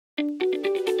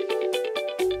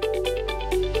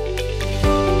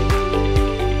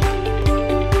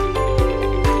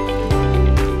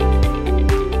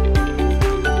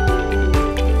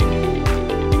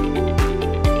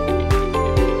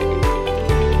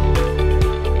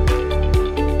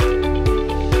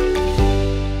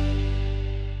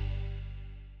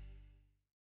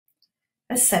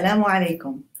Assalamu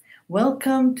alaikum.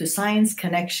 Welcome to Science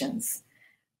Connections.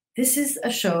 This is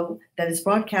a show that is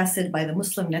broadcasted by the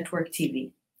Muslim Network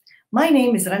TV. My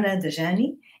name is Rana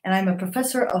Dajani, and I'm a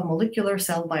professor of molecular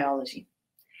cell biology.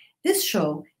 This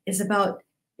show is about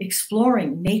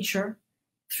exploring nature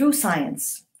through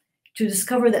science to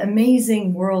discover the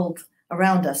amazing world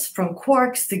around us, from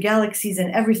quarks to galaxies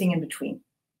and everything in between.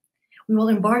 We will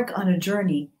embark on a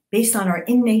journey based on our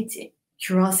innate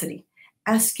curiosity,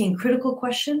 asking critical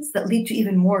questions that lead to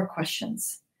even more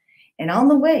questions. And on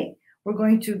the way, we're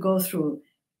going to go through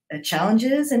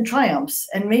challenges and triumphs,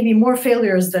 and maybe more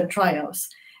failures than triumphs,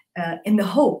 in the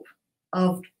hope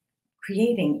of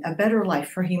creating a better life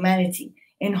for humanity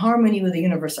in harmony with the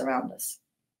universe around us.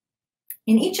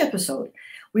 In each episode,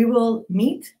 we will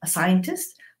meet a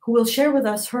scientist who will share with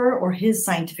us her or his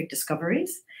scientific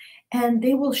discoveries, and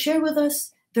they will share with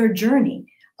us their journey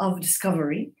of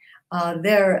discovery,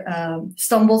 their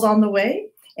stumbles on the way,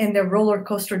 and their roller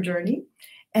coaster journey.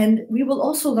 And we will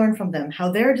also learn from them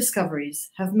how their discoveries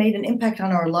have made an impact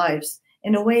on our lives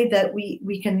in a way that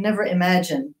we can never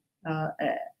imagine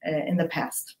in the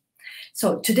past.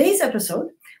 So today's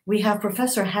episode, we have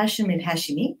Professor Hashim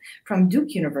Al-Hashimi from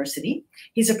Duke University.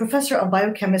 He's a professor of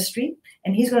biochemistry,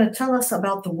 and he's going to tell us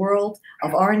about the world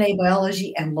of RNA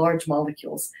biology and large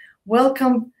molecules.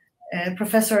 Welcome,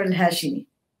 Professor Al-Hashimi.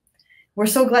 We're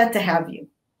so glad to have you.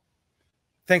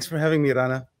 Thanks for having me,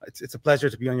 Rana. It's a pleasure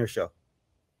to be on your show.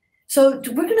 So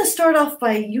we're going to start off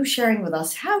by you sharing with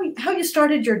us how you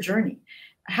started your journey.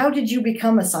 How did you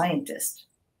become a scientist?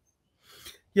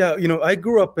 Yeah, I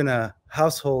grew up in a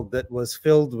household that was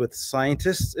filled with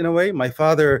scientists in a way. My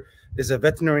father is a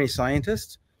veterinary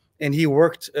scientist, and he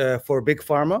worked for Big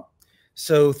Pharma.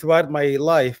 So throughout my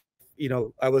life,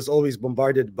 I was always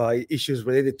bombarded by issues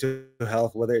related to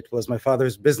health, whether it was my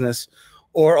father's business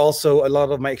or also a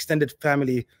lot of my extended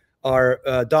family are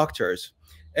doctors.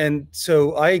 And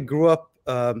so I grew up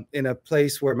in a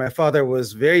place where my father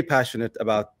was very passionate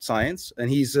about science. And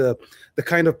he's the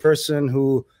kind of person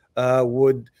who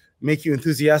would make you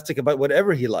enthusiastic about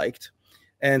whatever he liked.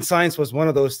 And science was one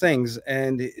of those things.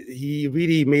 And he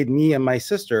really made me and my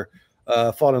sister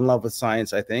fall in love with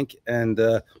science, I think. And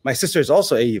my sister is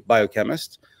also a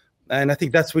biochemist. And I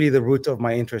think that's really the root of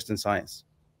my interest in science.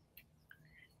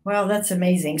 Wow, that's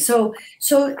amazing. So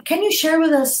can you share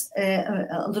with us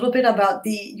a little bit about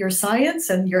your science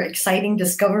and your exciting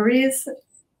discoveries?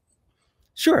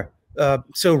 Sure.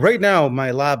 So right now,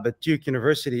 my lab at Duke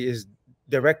University is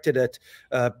directed at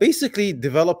basically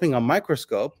developing a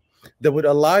microscope that would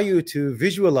allow you to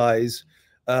visualize,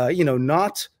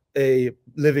 not a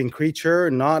living creature,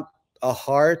 not a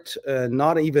heart,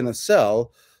 not even a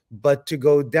cell, but to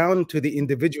go down to the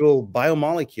individual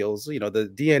biomolecules, the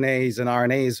DNAs and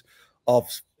RNAs of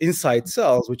inside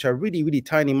cells, which are really, really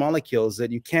tiny molecules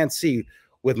that you can't see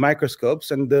with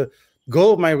microscopes. And the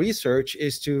goal of my research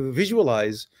is to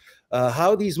visualize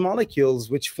how these molecules,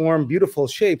 which form beautiful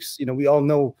shapes, we all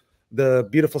know the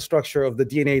beautiful structure of the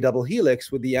DNA double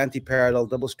helix with the antiparallel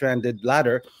double-stranded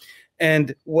ladder.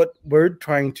 And what we're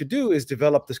trying to do is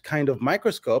develop this kind of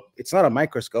microscope. It's not a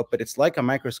microscope, but it's like a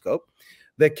microscope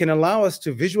that can allow us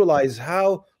to visualize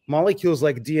how molecules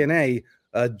like DNA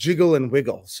jiggle and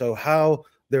wiggle. So how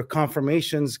their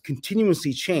conformations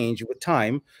continuously change with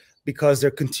time because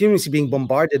they're continuously being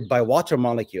bombarded by water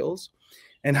molecules.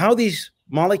 And how these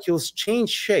molecules change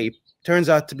shape turns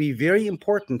out to be very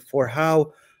important for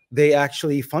how they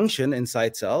actually function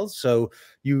inside cells. So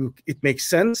it makes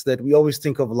sense that we always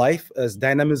think of life as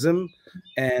dynamism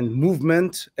and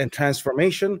movement and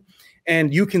transformation.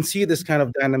 And you can see this kind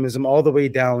of dynamism all the way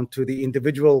down to the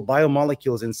individual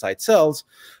biomolecules inside cells.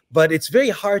 But it's very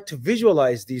hard to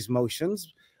visualize these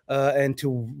motions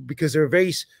because they're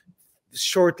very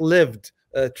short-lived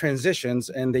transitions,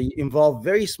 and they involve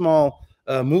very small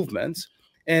movements.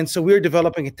 And so we're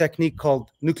developing a technique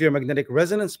called nuclear magnetic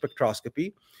resonance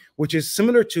spectroscopy, which is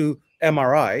similar to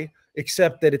MRI,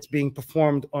 except that it's being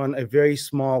performed on a very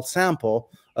small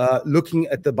sample, looking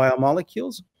at the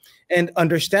biomolecules. And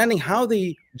understanding how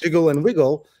they jiggle and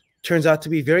wiggle turns out to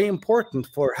be very important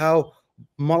for how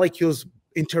molecules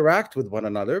interact with one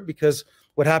another, because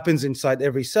what happens inside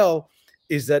every cell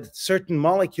is that certain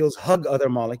molecules hug other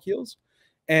molecules.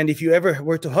 And if you ever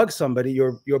were to hug somebody,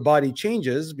 your body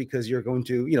changes because you're going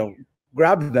to,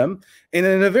 grab them. And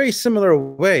in a very similar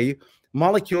way,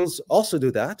 molecules also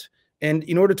do that. And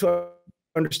in order to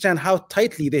understand how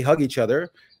tightly they hug each other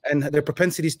and their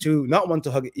propensities to not want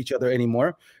to hug each other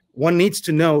anymore, one needs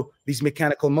to know these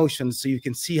mechanical motions so you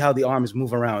can see how the arms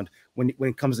move around when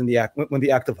it comes in the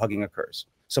act of hugging occurs.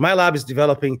 So my lab is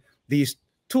developing these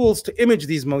tools to image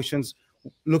these motions,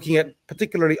 looking at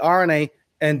particularly RNA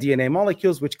and DNA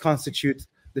molecules, which constitute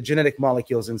the genetic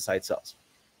molecules inside cells.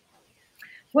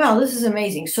 Wow, this is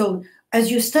amazing. So as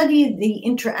you study the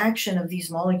interaction of these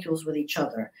molecules with each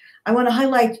other, I want to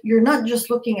highlight you're not just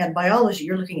looking at biology,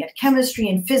 you're looking at chemistry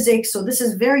and physics. So this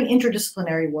is very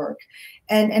interdisciplinary work.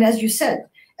 And as you said,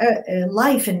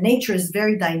 life and nature is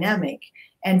very dynamic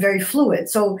and very fluid.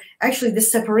 So actually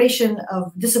this separation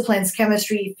of disciplines,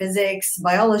 chemistry, physics,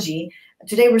 biology,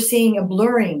 today we're seeing a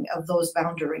blurring of those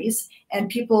boundaries and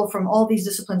people from all these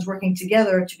disciplines working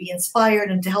together to be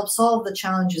inspired and to help solve the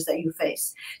challenges that you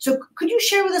face. So could you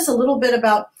share with us a little bit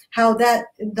about how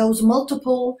those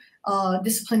multiple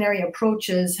disciplinary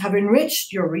approaches have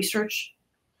enriched your research?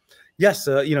 Yes,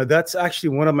 that's actually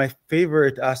one of my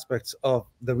favorite aspects of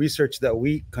the research that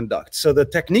we conduct. So the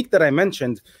technique that I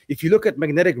mentioned, if you look at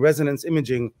magnetic resonance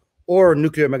imaging or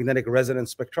nuclear magnetic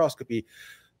resonance spectroscopy,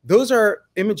 those are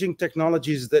imaging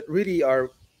technologies that really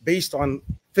are based on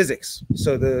physics.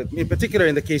 So in particular,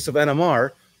 in the case of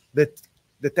NMR, the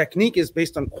technique is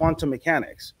based on quantum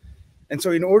mechanics. And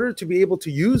so in order to be able to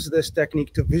use this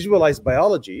technique to visualize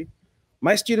biology,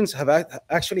 my students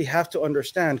actually have to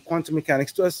understand quantum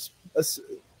mechanics to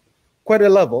quite a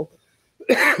level,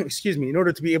 excuse me, in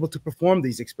order to be able to perform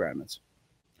these experiments.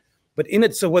 But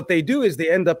so what they do is they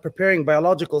end up preparing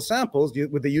biological samples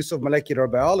with the use of molecular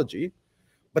biology,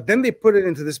 but then they put it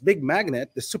into this big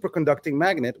magnet, the superconducting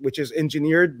magnet, which is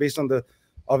engineered based on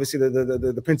obviously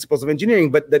the principles of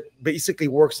engineering, but that basically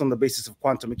works on the basis of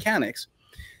quantum mechanics.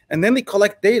 And then they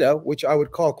collect data, which I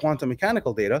would call quantum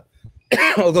mechanical data,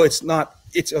 although it's not,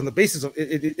 it's on the basis of,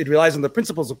 it relies on the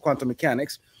principles of quantum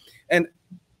mechanics. And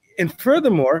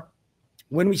furthermore,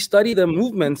 when we study the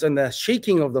movements and the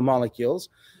shaking of the molecules,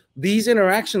 these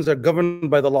interactions are governed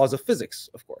by the laws of physics,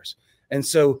 of course. And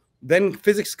so then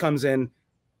physics comes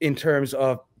in terms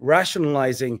of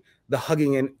rationalizing the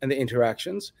hugging and the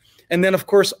interactions. And then, of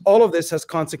course, all of this has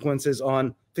consequences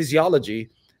on physiology,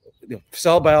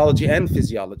 cell biology and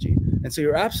physiology. And so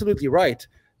you're absolutely right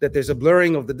that there's a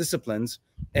blurring of the disciplines,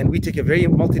 and we take a very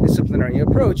multidisciplinary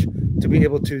approach to be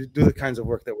able to do the kinds of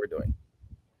work that we're doing.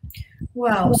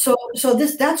 Wow. So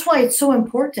that's why it's so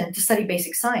important to study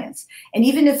basic science. And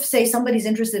even if, say, somebody's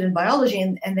interested in biology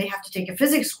and they have to take a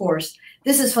physics course,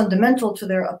 this is fundamental to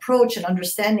their approach and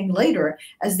understanding later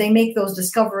as they make those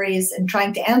discoveries and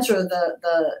trying to answer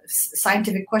the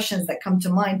scientific questions that come to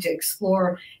mind to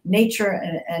explore nature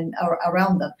and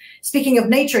around them. Speaking of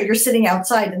nature, you're sitting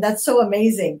outside, and that's so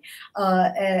amazing.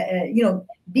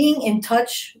 Being in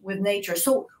touch with nature.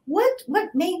 So what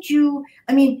made you,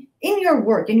 I mean, in your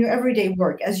work, in your everyday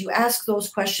work, as you ask those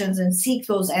questions and seek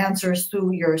those answers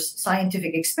through your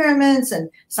scientific experiments and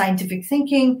scientific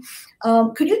thinking,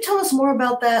 could you tell us more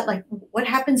about that? Like what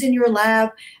happens in your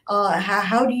lab?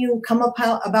 How do you come up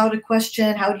about a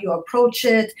question? How do you approach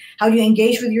it? How do you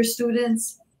engage with your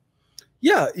students?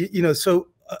 Yeah, so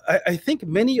I think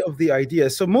many of the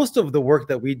ideas, so most of the work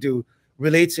that we do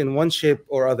relates in one shape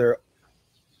or other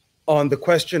on the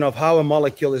question of how a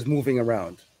molecule is moving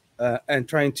around and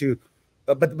trying to,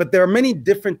 but there are many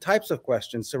different types of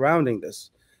questions surrounding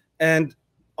this. And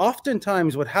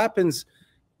oftentimes what happens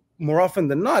more often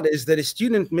than not is that a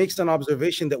student makes an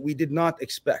observation that we did not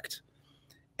expect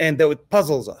and that it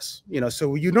puzzles us. So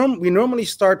we normally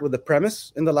start with a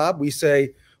premise in the lab. We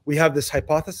say, we have this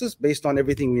hypothesis based on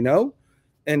everything we know,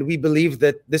 and we believe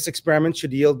that this experiment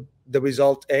should yield the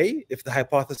result A if the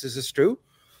hypothesis is true.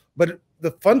 But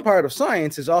the fun part of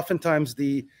science is oftentimes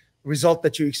the result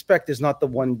that you expect is not the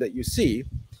one that you see.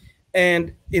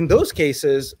 And in those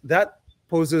cases, that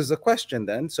poses a question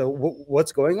then. So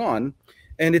what's going on?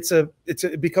 And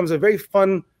it becomes a very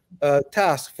fun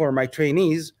task for my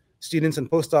trainees, students and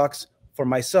postdocs, for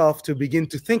myself to begin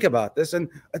to think about this. And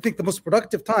I think the most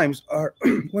productive times are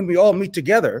when we all meet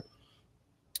together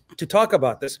to talk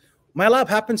about this. My lab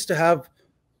happens to have,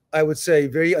 I would say,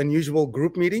 very unusual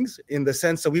group meetings in the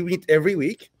sense that we meet every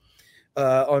week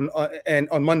on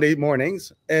Monday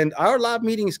mornings, and our lab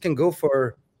meetings can go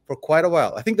for quite a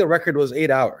while. I think the record was 8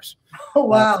 hours. Oh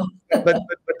wow!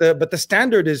 But the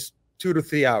standard is 2 to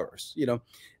 3 hours.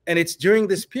 And it's during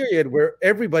this period where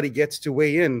everybody gets to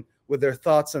weigh in with their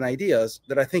thoughts and ideas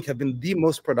that I think have been the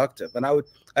most productive. And I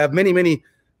have many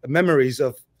memories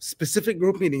of specific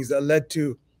group meetings that led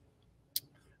to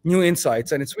new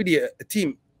insights, and it's really a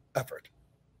team effort.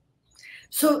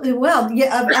 So, well,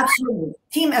 yeah, absolutely.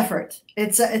 Team effort.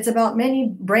 It's about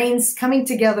many brains coming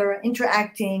together,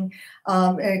 interacting,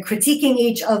 critiquing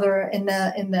each other in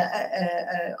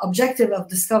the objective of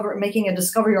making a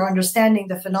discovery or understanding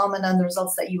the phenomena and the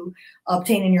results that you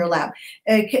obtain in your lab.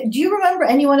 Do you remember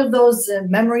any one of those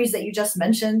memories that you just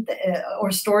mentioned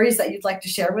or stories that you'd like to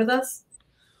share with us?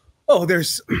 Oh,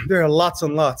 there are lots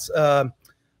and lots.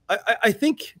 I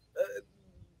think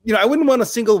I wouldn't want to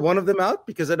single one of them out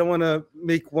because I don't want to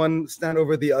make one stand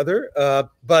over the other.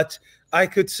 But I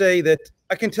could say that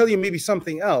I can tell you maybe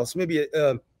something else. Maybe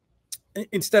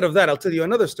instead of that, I'll tell you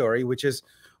another story, which is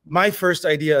my first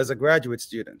idea as a graduate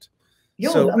student.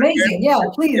 Yo, So amazing! Yeah,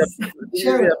 please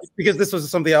share it. because this was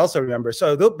something I also remember.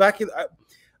 So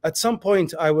at some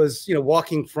point, I was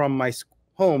walking from my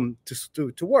home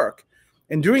to work,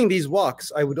 and during these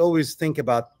walks, I would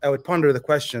ponder the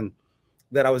question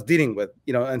that I was dealing with,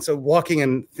 and so walking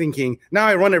and thinking. Now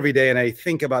I run every day, and I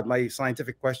think about my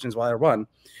scientific questions while I run.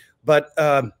 But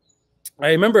I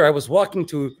remember I was walking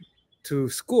to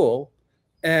school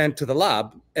and to the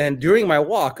lab, and during my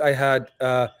walk, I had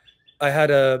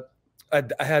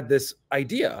this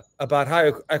idea about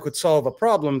how I could solve a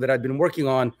problem that I'd been working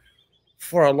on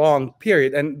for a long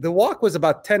period. And the walk was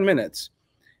about 10 minutes.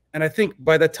 And I think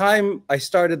by the time I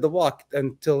started the walk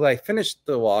until I finished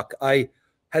the walk, I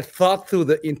had thought through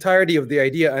the entirety of the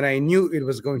idea, and I knew it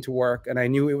was going to work, and I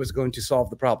knew it was going to solve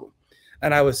the problem.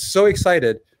 And I was so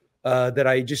excited that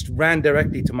I just ran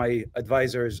directly to my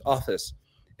advisor's office,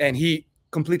 and he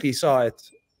completely saw it,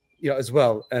 as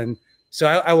well. And so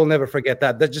I will never forget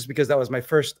that. That's just because that was my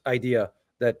first idea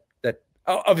that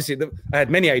obviously I had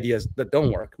many ideas that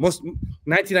don't work.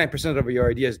 99% of your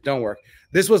ideas don't work.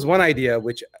 This was one idea,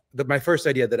 my first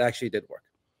idea that actually did work.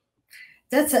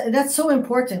 That's so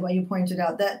important what you pointed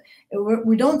out, that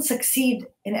we don't succeed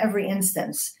in every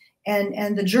instance.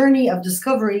 And the journey of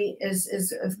discovery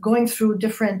is going through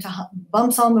different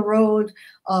bumps on the road,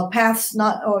 paths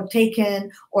not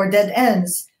taken, or dead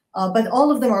ends. But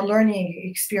all of them are learning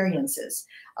experiences.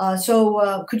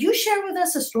 So could you share with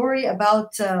us a story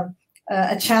about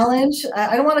a challenge?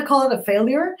 I don't want to call it a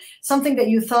failure, something that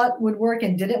you thought would work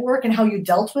and didn't work, and how you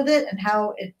dealt with it and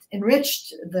how it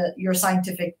enriched your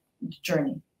scientific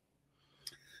journey.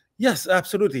 Yes,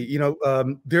 absolutely.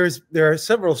 There are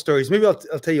several stories. Maybe I'll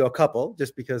tell you a couple,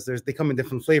 just because they come in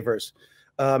different flavors.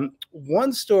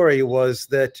 One story was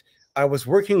that I was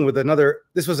working with another.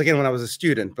 This was again when I was a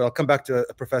student, but I'll come back to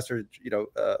a professor,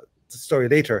 story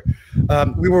later.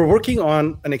 We were working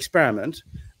on an experiment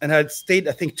and had stayed,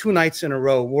 I think, 2 nights in a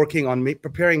row working on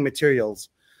preparing materials,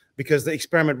 because the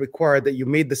experiment required that you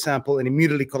made the sample and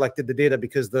immediately collected the data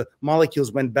because the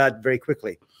molecules went bad very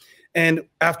quickly. And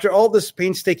after all this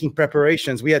painstaking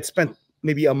preparations, we had spent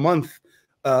maybe a month,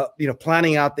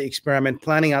 planning out the experiment,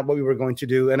 planning out what we were going to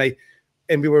do.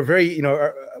 And we were very,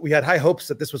 we had high hopes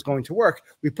that this was going to work.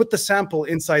 We put the sample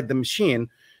inside the machine,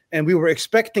 and we were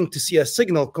expecting to see a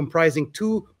signal comprising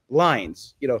 2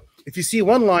 lines. If you see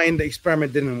 1 line, the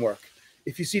experiment didn't work.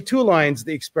 If you see 2 lines,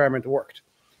 the experiment worked.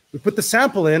 We put the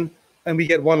sample in, and we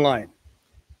get 1 line.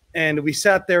 And we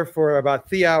sat there for about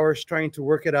 3 hours trying to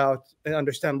work it out and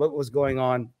understand what was going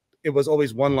on. It was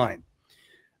always 1 line.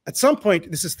 At some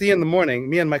point, this is 3 in the morning,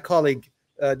 me and my colleague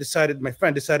my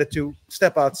friend decided to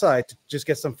step outside to just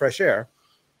get some fresh air.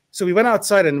 So we went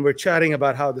outside and we're chatting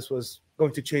about how this was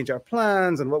going to change our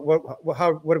plans and what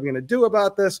are we going to do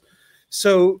about this.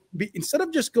 So instead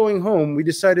of just going home, we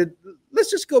decided,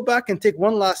 let's just go back and take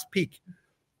one last peek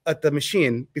at the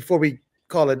machine before we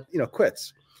call it,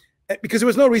 quits. Because there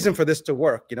was no reason for this to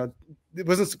work. It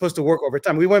wasn't supposed to work over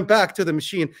time. We went back to the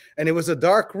machine, and it was a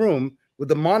dark room with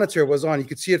the monitor was on. You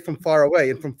could see it from far away.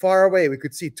 And from far away, we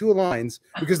could see 2 lines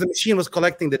because the machine was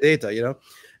collecting the data,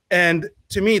 And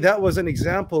to me, that was an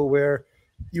example where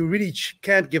you really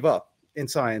can't give up in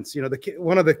science.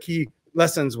 One of the key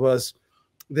lessons was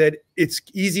that it's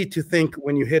easy to think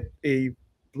when you hit a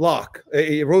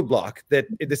roadblock, that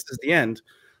this is the end.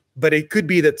 But it could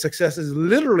be that success is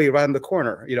literally around the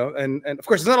corner, and of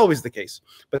course, it's not always the case,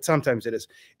 but sometimes it is.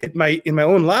 In my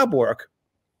own lab work,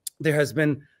 there has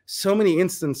been so many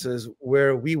instances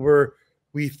where we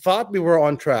thought we were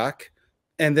on track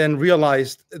and then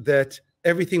realized that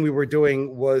everything we were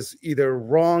doing was either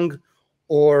wrong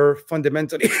or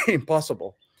fundamentally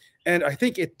impossible. And I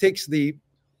think it takes the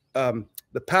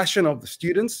passion of the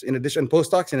students,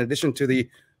 postdocs, in addition to the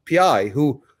PI,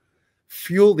 who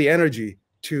fuel the energy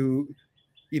to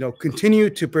continue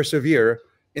to persevere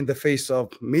in the face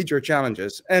of major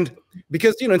challenges. And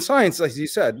because in science, as you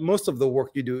said, most of the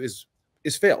work you do is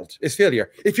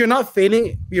failure. If you're not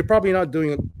failing, you're probably not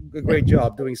doing a great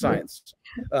job doing science.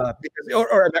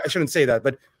 Or I shouldn't say that,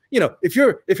 but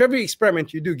if every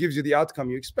experiment you do gives you the outcome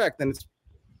you expect, then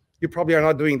you probably are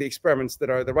not doing the experiments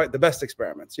that are the best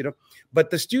experiments.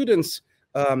 But the students,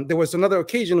 there was another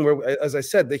occasion where, as I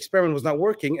said, the experiment was not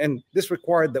working, and this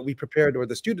required that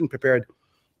the student prepared,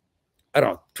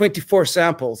 24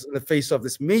 samples in the face of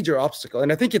this major obstacle.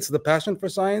 And I think it's the passion for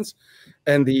science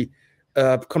and the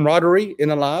camaraderie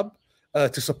in a lab,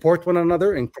 to support one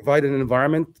another and provide an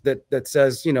environment that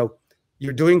says,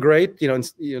 you're doing great,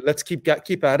 let's keep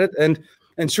at it. And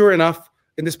sure enough,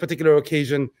 in this particular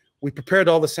occasion, we prepared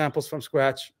all the samples from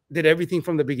scratch, did everything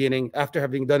from the beginning after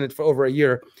having done it for over a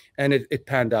year, and it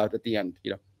panned out at the end.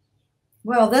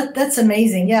 Well, that's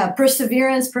amazing. Yeah,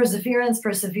 perseverance, perseverance,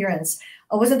 perseverance.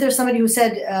 Wasn't there somebody who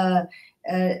said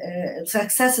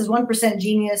success is 1%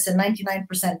 genius and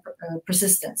 99%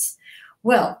 persistence?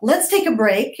 Well, let's take a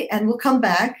break and we'll come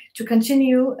back to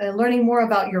continue learning more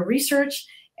about your research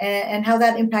and how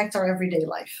that impacts our everyday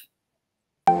life.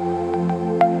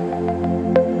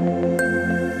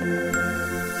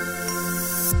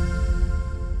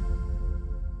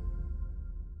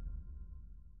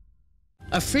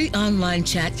 A free online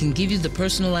chat can give you the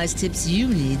personalized tips you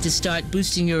need to start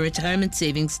boosting your retirement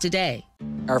savings today.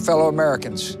 Our fellow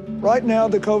Americans. Right now,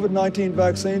 the COVID-19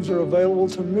 vaccines are available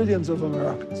to millions of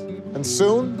Americans. And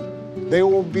soon, they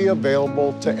will be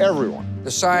available to everyone.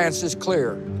 The science is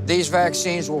clear. These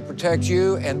vaccines will protect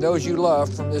you and those you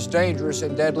love from this dangerous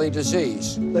and deadly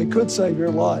disease. They could save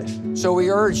your life. So we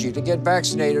urge you to get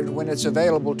vaccinated when it's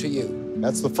available to you.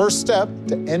 That's the first step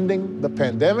to ending the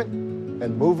pandemic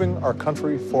and moving our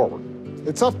country forward.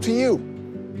 It's up to you.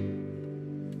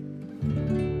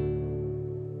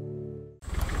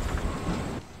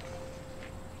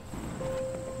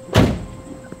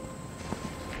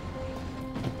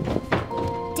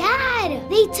 Dad,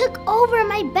 they took over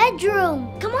my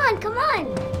bedroom. Come on, come on.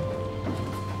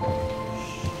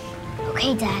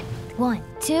 Okay, Dad. 1,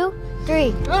 2,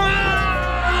 3.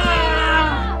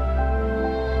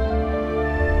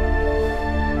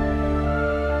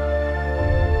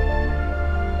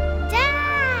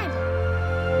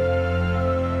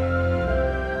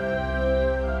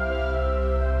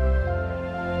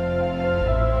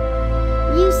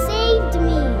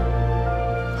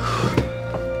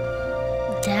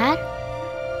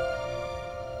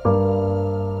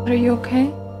 Are you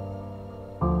okay?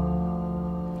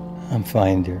 I'm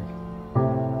fine, dear.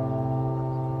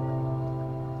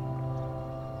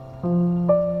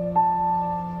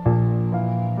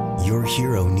 Your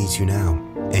hero needs you now,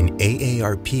 and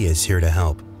AARP is here to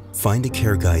help. Find the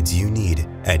care guides you need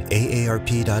at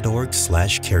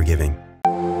aarp.org/caregiving.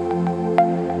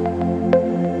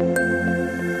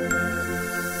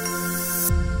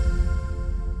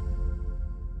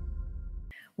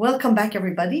 Welcome back,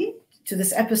 everybody, to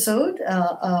this episode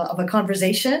of a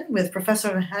conversation with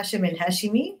Professor Hashim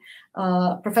Al-Hashimi,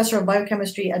 Professor of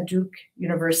Biochemistry at Duke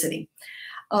University.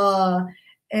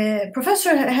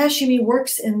 Professor Hashimi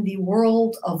works in the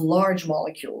world of large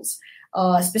molecules,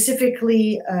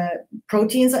 specifically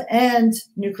proteins and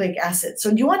nucleic acids.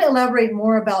 So do you want to elaborate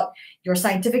more about your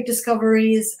scientific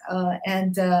discoveries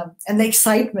and the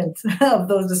excitement of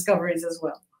those discoveries as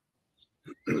well?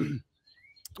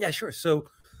 Yeah, sure. So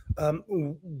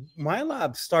my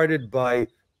lab started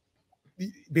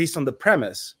based on the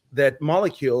premise that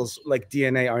molecules like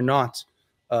DNA are not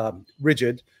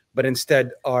rigid, but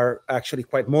instead are actually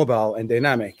quite mobile and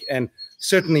dynamic. And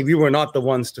certainly we were not the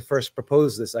ones to first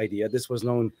propose this idea. This was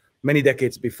known many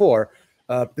decades before.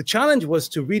 The challenge was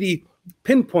to really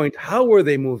pinpoint how were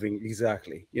they moving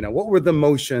exactly? What were the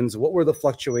motions? What were the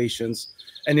fluctuations?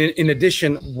 And in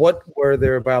addition, what were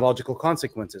their biological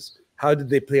consequences? How did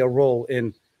they play a role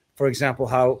in, for example,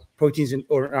 how proteins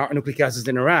or nucleic acids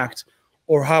interact,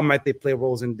 or how might they play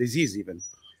roles in disease even?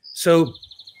 So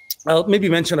I'll maybe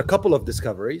mention a couple of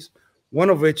discoveries, one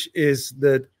of which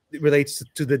relates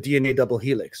to the DNA double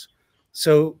helix.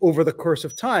 So over the course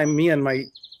of time, me and my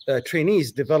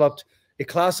trainees developed a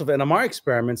class of NMR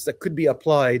experiments that could be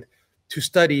applied to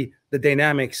study the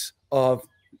dynamics of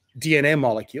DNA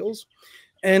molecules.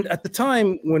 And at the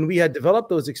time when we had developed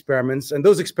those experiments, and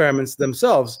those experiments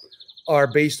themselves are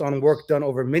based on work done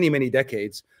over many, many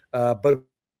decades, but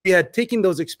we had taken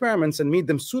those experiments and made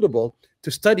them suitable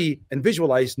to study and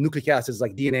visualize nucleic acids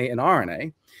like DNA and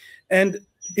RNA. And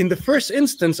in the first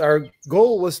instance, our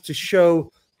goal was to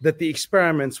show that the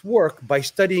experiments work by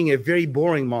studying a very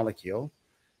boring molecule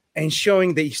and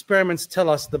showing the experiments tell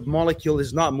us the molecule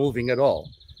is not moving at all.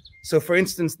 So for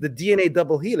instance, the DNA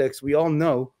double helix, we all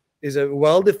know, is a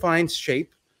well-defined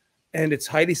shape and it's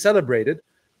highly celebrated.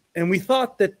 And we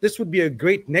thought that this would be a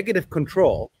great negative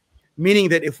control, meaning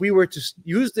that if we were to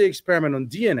use the experiment on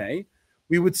DNA,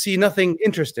 we would see nothing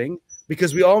interesting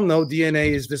because we all know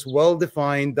DNA is this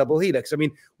well-defined double helix. I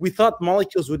mean, we thought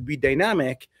molecules would be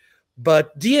dynamic,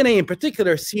 but DNA in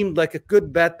particular seemed like a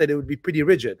good bet that it would be pretty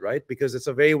rigid, right? Because it's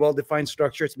a very well-defined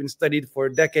structure. It's been studied for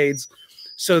decades.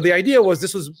 So the idea was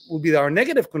this would be our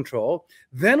negative control.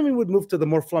 Then we would move to the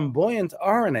more flamboyant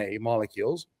RNA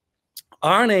molecules,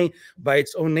 RNA, by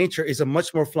its own nature, is a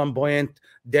much more flamboyant,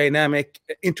 dynamic,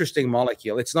 interesting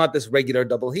molecule. It's not this regular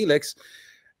double helix.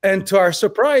 And to our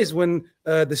surprise, when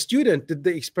the student did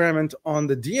the experiment on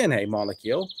the DNA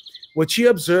molecule, what she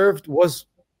observed was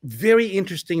very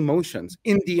interesting motions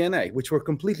in DNA, which were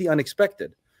completely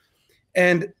unexpected.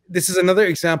 And this is another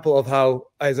example of how,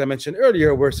 as I mentioned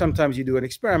earlier, where sometimes you do an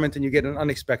experiment and you get an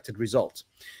unexpected result.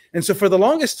 And so for the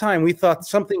longest time, we thought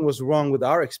something was wrong with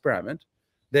our experiment,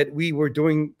 that we were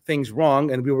doing things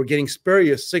wrong and we were getting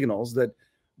spurious signals that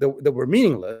were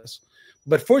meaningless.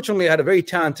 But fortunately, I had a very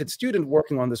talented student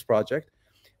working on this project.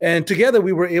 And together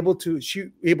we were able to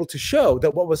show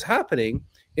that what was happening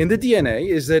in the DNA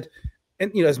is that,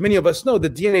 and as many of us know, the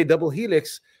DNA double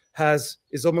helix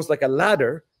is almost like a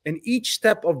ladder, and each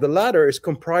step of the ladder is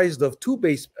comprised of two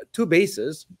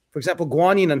bases, for example,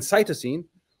 guanine and cytosine,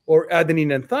 or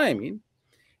adenine and thymine.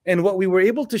 And what we were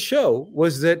able to show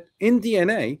was that in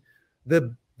DNA,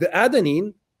 the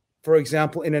adenine, for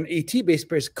example, in an AT base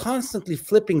pair is constantly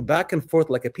flipping back and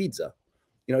forth like a pizza.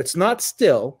 It's not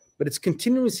still, but it's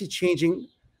continuously changing.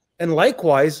 And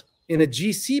likewise, in a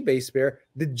GC base pair,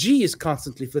 the G is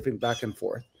constantly flipping back and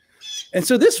forth. And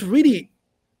so this really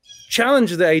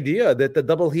challenged the idea that the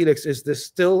double helix is this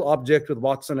still object with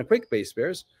Watson and Crick base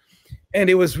pairs. And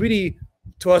it was really,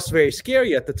 to us, very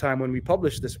scary at the time when we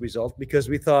published this result, because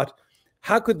we thought,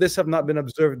 how could this have not been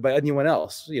observed by anyone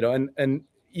else? Given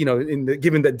that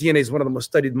DNA is one of the most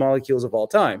studied molecules of all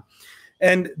time.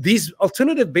 And these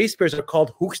alternative base pairs are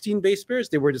called Hookstein base pairs.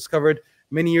 They were discovered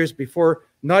many years before,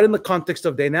 not in the context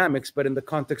of dynamics, but in the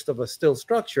context of a still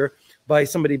structure by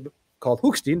somebody called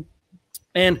Hookstein.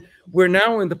 And we're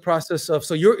now in the process of,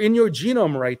 so you're in your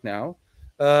genome right now,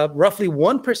 roughly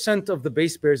 1% of the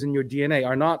base pairs in your DNA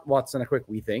are not Watson and Crick,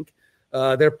 we think.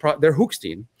 They're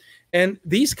Hookstein. And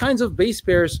these kinds of base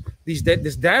pairs, this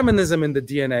diamonism in the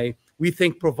DNA, we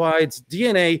think provides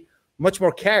DNA much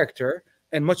more character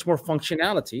and much more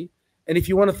functionality. And if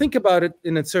you want to think about it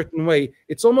in a certain way,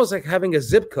 it's almost like having a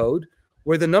zip code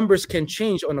where the numbers can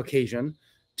change on occasion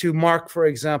to mark, for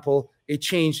example, a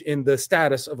change in the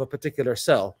status of a particular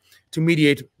cell to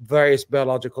mediate various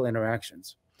biological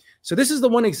interactions. So this is the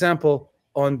one example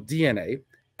on DNA.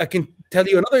 I can tell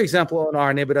you another example on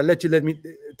RNA, but I'll let me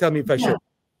tell me if I should.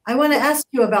 I want to ask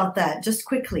you about that just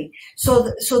quickly.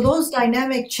 So those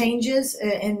dynamic changes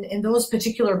in those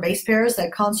particular base pairs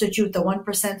that constitute the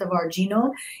 1% of our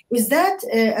genome, is that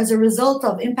as a result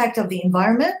of impact of the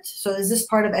environment? So is this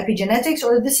part of epigenetics,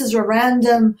 or this is a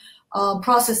random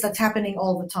process that's happening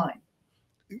all the time?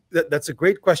 That's a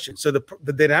great question. So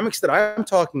the dynamics that I'm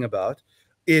talking about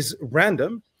is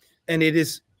random, and it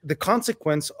is the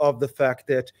consequence of the fact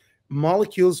that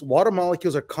water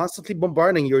molecules are constantly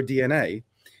bombarding your DNA.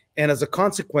 And as a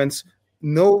consequence,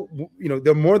 there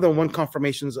are more than one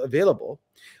conformations available.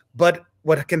 But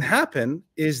what can happen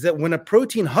is that when a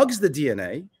protein hugs the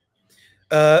DNA,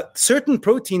 certain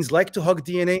proteins like to hug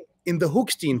DNA in the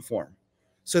Hookstein form.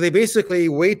 So they basically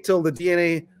wait till the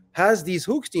DNA has these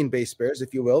Hookstein base pairs,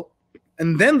 if you will,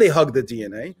 and then they hug the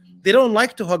DNA. They don't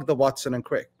like to hug the Watson and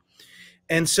Crick.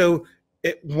 And so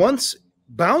once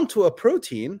bound to a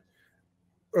protein,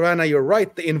 Rana, you're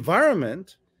right, the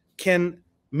environment can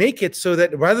make it so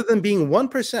that rather than being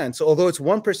 1%, so although it's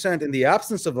 1% in the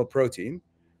absence of a protein,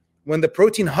 when the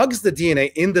protein hugs the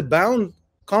DNA in the bound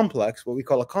complex, what we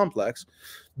call a complex,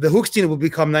 the Hookstein will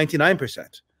become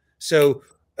 99%. So,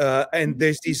 and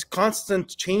there's these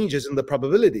constant changes in the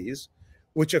probabilities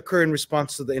which occur in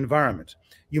response to the environment.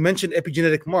 You mentioned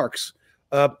epigenetic marks.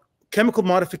 Chemical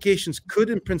modifications could,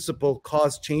 in principle,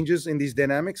 cause changes in these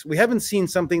dynamics. We haven't seen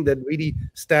something that really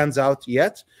stands out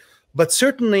yet, but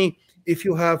certainly, if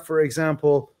you have, for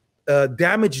example,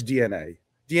 damaged DNA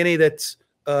that's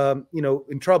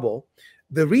in trouble,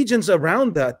 the regions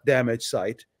around that damaged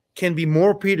site can be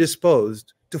more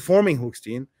predisposed to forming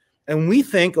Hookstein. And we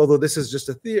think, although this is just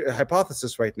a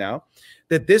hypothesis right now,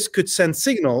 that this could send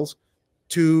signals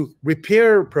to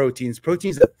repair proteins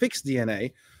that fix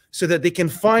DNA, so that they can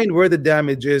find where the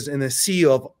damage is in a sea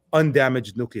of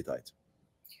undamaged nucleotides.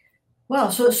 Wow.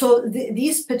 So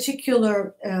these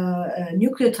particular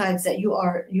nucleotides that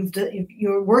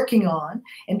you're working on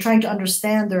and trying to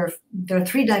understand their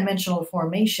three-dimensional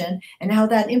formation and how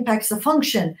that impacts the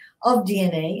function of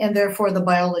DNA and therefore the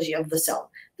biology of the cell.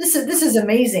 This is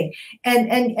amazing.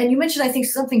 And you mentioned, I think,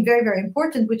 something very, very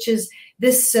important, which is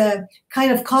this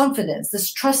kind of confidence,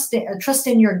 this trust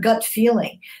in your gut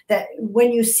feeling, that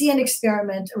when you see an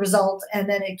experiment result and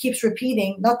then it keeps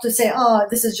repeating, not to say, oh,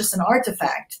 this is just an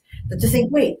artifact, but to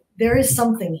think, wait, there is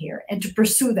something here, and to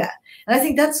pursue that. And I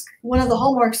think that's one of the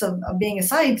hallmarks of being a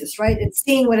scientist, right? It's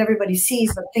seeing what everybody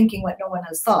sees, but thinking what no one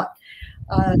has thought.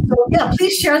 So yeah,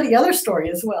 please share the other story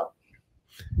as well.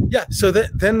 Yeah. So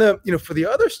for the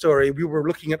other story, we were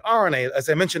looking at RNA. As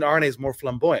I mentioned, RNA is more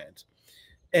flamboyant,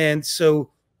 and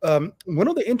so one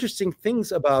of the interesting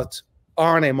things about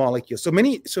RNA molecules.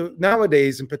 So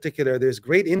nowadays, in particular, there's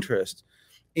great interest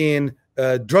in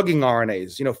drugging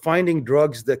RNAs. Finding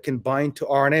drugs that can bind to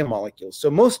RNA molecules.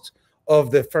 So most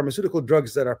of the pharmaceutical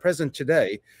drugs that are present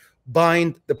today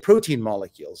bind the protein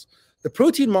molecules. The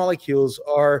protein molecules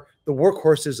are the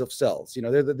workhorses of cells.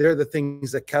 They're the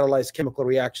things that catalyze chemical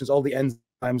reactions, all the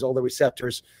enzymes, all the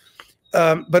receptors.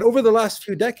 But over the last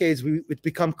few decades, it's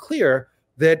become clear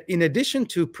that in addition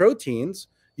to proteins,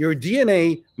 your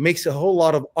DNA makes a whole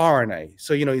lot of RNA.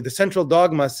 So, the central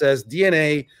dogma says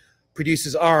DNA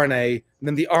produces RNA, and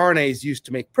then the RNA is used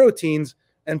to make proteins,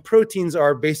 and proteins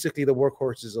are basically the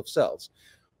workhorses of cells.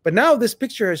 But now this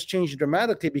picture has changed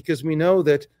dramatically because we know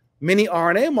that many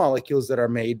RNA molecules that are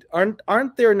made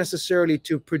aren't there necessarily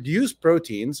to produce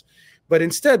proteins, but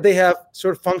instead they have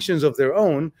sort of functions of their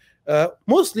own,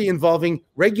 mostly involving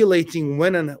regulating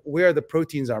when and where the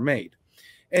proteins are made.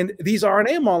 And these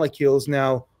RNA molecules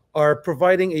now are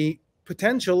providing a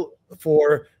potential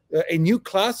for a new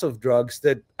class of drugs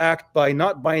that act by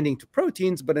not binding to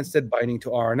proteins, but instead binding to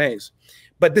RNAs.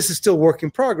 But this is still work in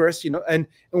progress, and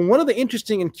one of the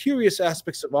interesting and curious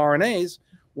aspects of RNAs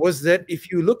was that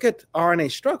if you look at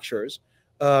RNA structures,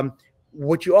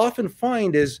 what you often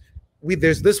find is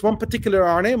there's this one particular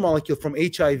RNA molecule from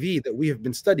HIV that we have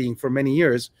been studying for many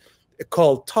years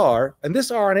called TAR, and this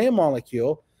RNA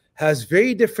molecule has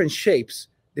very different shapes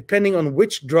depending on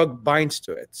which drug binds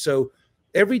to it. So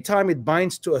every time it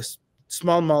binds to a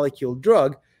small molecule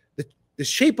drug, the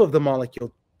shape of the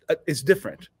molecule is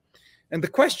different. And the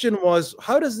question was,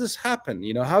 how does this happen?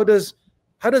 How is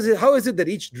it that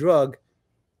each drug,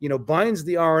 binds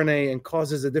the RNA and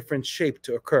causes a different shape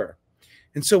to occur?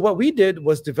 And so what we did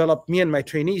was me and my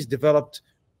trainees developed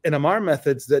NMR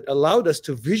methods that allowed us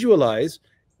to visualize,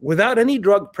 without any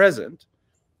drug present,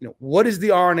 what is the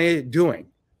RNA doing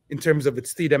in terms of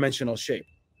its three-dimensional shape.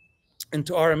 And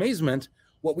to our amazement,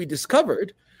 what we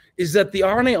discovered is that the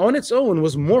RNA on its own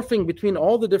was morphing between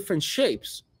all the different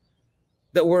shapes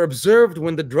that were observed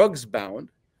when the drugs bound,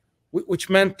 which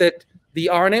meant that the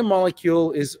RNA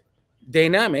molecule is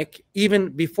dynamic even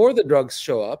before the drugs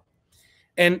show up.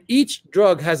 And each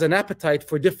drug has an appetite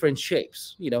for different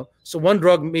shapes. So one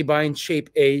drug may bind shape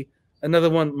A, another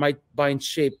one might bind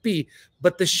shape B,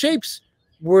 but the shapes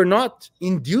were not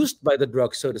induced by the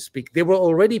drug, so to speak. They were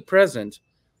already present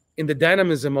in the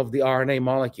dynamism of the RNA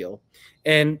molecule.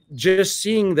 And just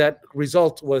seeing that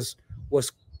result was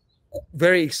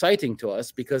very exciting to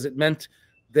us, because it meant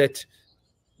that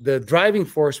the driving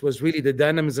force was really the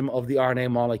dynamism of the RNA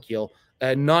molecule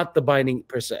and not the binding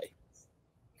per se.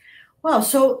 Wow.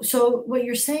 So what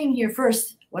you're saying here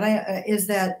first, is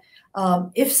that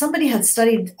if somebody had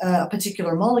studied a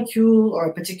particular molecule or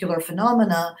a particular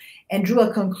phenomena and drew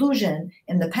a conclusion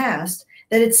in the past,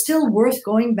 that it's still worth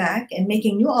going back and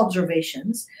making new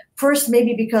observations. First,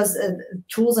 maybe because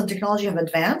tools and technology have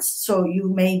advanced, so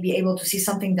you may be able to see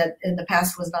something that in the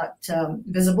past was not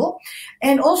visible.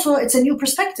 And also, it's a new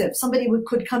perspective. Somebody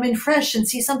could come in fresh and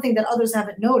see something that others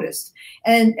haven't noticed,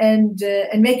 and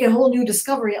make a whole new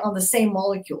discovery on the same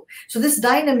molecule. So this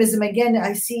dynamism, again,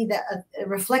 I see that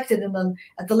reflected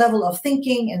at the level of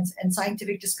thinking and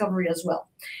scientific discovery as well.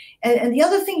 And the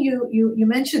other thing you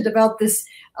mentioned about these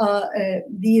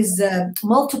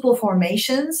multiple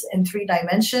formations in 3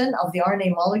 dimension of the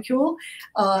RNA molecule,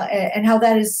 and how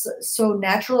that is so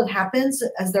natural. It happens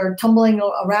as they're tumbling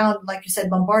around, like you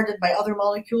said, bombarded by other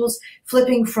molecules,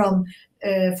 flipping from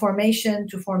formation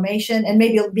to formation, and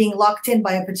maybe being locked in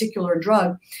by a particular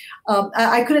drug.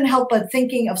 I couldn't help but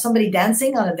thinking of somebody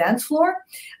dancing on a dance floor,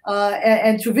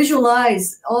 and to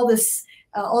visualize all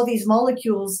these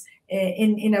molecules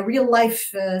in a real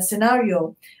life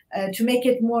scenario, to make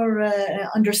it more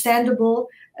understandable,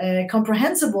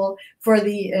 comprehensible for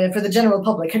the general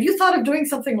public. Have you thought of doing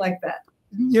something like that?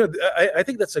 I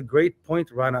think that's a great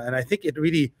point, Rana, and I think it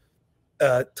really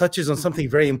touches on something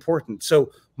very important.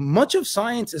 So much of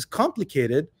science is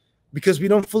complicated because we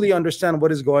don't fully understand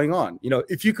what is going on.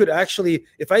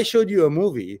 If I showed you a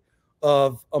movie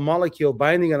of a molecule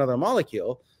binding another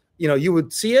molecule, you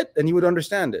would see it and you would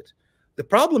understand it. The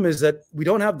problem is that we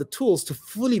don't have the tools to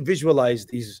fully visualize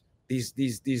these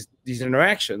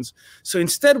interactions. So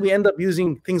instead, we end up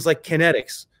using things like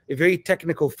kinetics, a very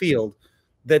technical field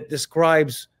that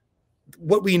describes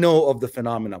what we know of the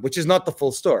phenomena, which is not the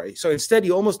full story. So instead,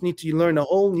 you almost need to learn a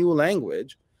whole new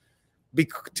language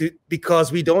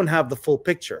because we don't have the full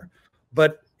picture.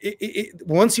 But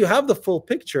once you have the full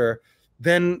picture,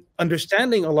 then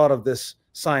understanding a lot of this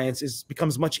science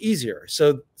becomes much easier.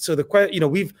 So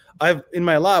I've in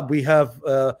my lab we have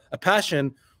a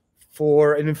passion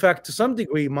for, and in fact, to some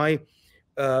degree, my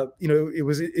it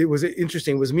was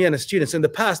interesting. It was me and the students in the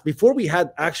past, before we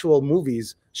had actual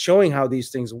movies showing how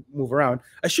these things move around.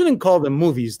 I shouldn't call them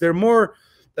movies. They're more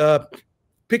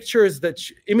pictures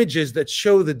images that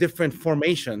show the different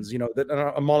formations,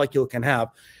 that a molecule can have.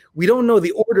 We don't know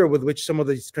the order with which some of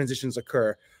these transitions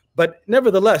occur, but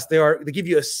nevertheless, they give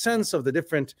you a sense of the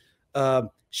different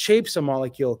shapes a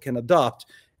molecule can adopt.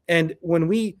 And when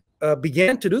we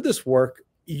began to do this work,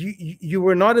 you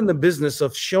were not in the business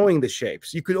of showing the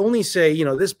shapes. You could only say,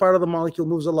 this part of the molecule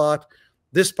moves a lot,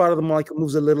 this part of the molecule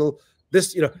moves a little,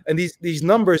 this, and these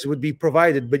numbers would be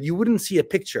provided, but you wouldn't see a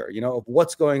picture, of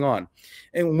what's going on.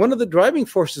 And one of the driving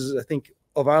forces, I think,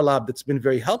 of our lab that's been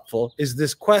very helpful is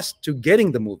this quest to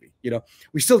getting the movie.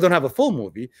 We still don't have a full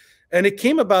movie. And it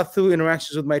came about through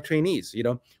interactions with my trainees,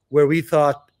 where we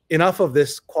thought, enough of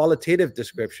this qualitative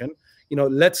description,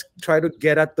 let's try to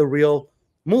get at the real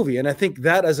movie. And I think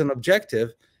that as an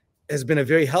objective has been a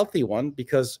very healthy one,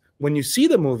 because when you see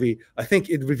the movie, I think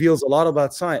it reveals a lot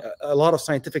about science, a lot of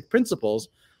scientific principles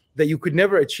that you could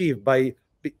never achieve by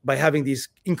having these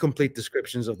incomplete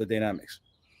descriptions of the dynamics.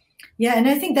 Yeah, and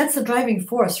I think that's the driving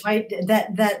force, right?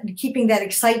 That keeping that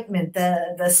excitement,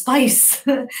 the spice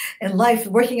in life,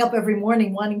 waking up every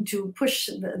morning wanting to push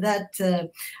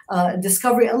that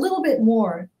discovery a little bit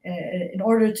more in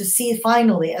order to see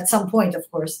finally, at some point, of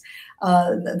course,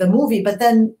 the movie. But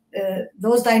then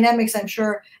those dynamics, I'm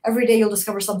sure every day you'll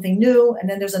discover something new, and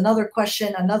then there's another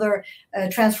question, another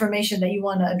transformation that you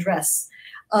want to address.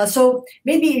 So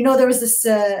maybe, there was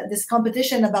this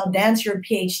competition about dance your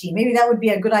PhD. Maybe that would be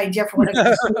a good idea for one of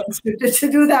your students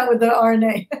to do that with the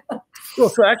RNA. Well,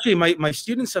 so actually my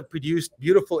students have produced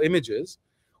beautiful images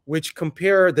which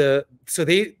compare so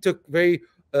they took very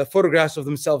photographs of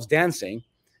themselves dancing,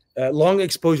 long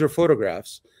exposure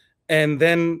photographs, and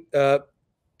then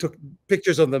took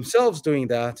pictures of themselves doing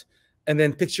that, and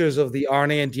then pictures of the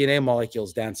RNA and DNA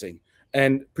molecules dancing,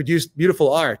 and produced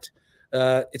beautiful art.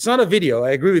 It's not a video.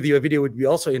 I agree with you. A video would be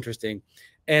also interesting.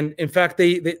 And in fact,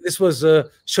 this was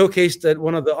showcased at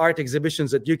one of the art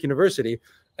exhibitions at Duke University,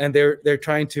 and they're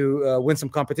trying to win some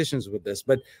competitions with this.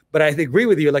 But I agree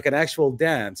with you. Like an actual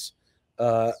dance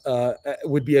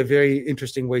would be a very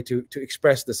interesting way to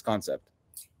express this concept.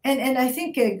 And I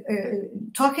think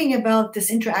talking about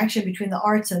this interaction between the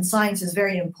arts and science is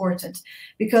very important,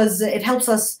 because it helps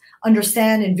us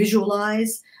understand and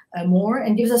visualize more,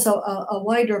 and gives us a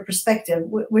wider perspective,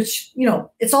 which,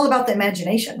 it's all about the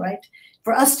imagination, right?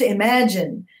 For us to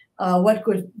imagine what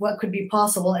could be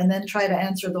possible, and then try to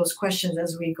answer those questions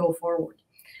as we go forward.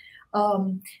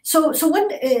 So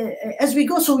when as we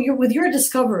go, with your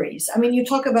discoveries, I mean, you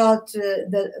talk about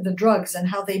the drugs and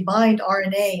how they bind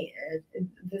RNA.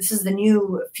 This is the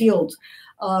new field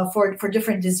for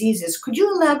different diseases. Could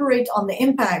you elaborate on the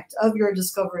impact of your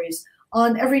discoveries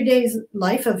on everyday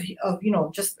life of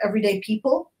just everyday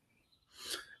people?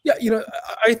 Yeah,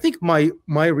 I think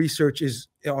my research is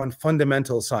on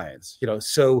fundamental science.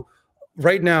 So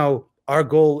right now our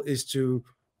goal is to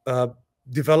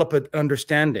develop an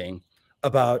understanding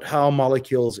about how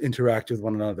molecules interact with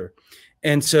one another,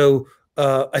 and so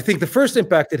I think the first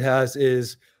impact it has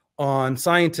is on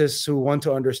scientists who want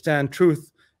to understand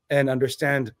truth and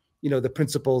understand the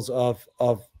principles of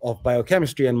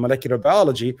biochemistry and molecular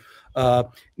biology.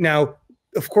 Now,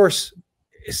 of course,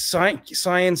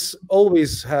 science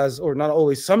always has, or not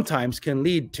always, sometimes can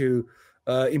lead to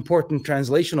important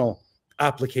translational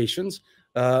applications.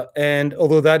 And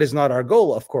although that is not our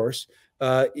goal, of course,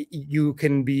 you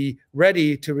can be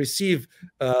ready to receive,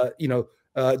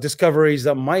 discoveries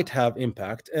that might have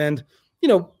impact. And,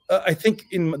 I think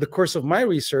in the course of my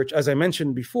research, as I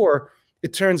mentioned before,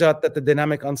 it turns out that the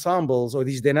dynamic ensembles, or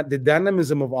the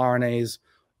dynamism of RNAs,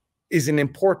 is an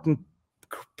important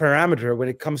parameter when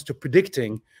it comes to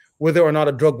predicting whether or not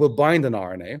a drug will bind an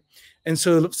RNA. And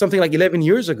so something like 11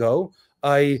 years ago,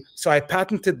 I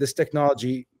patented this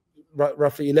technology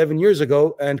roughly 11 years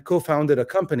ago, and co-founded a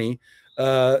company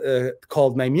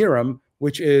called Nimirum,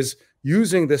 which is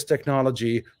using this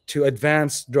technology to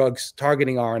advance drugs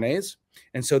targeting RNAs.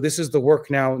 And so this is the work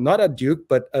now, not at Duke,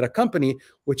 but at a company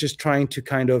which is trying to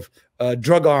kind of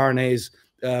drug RNAs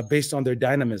based on their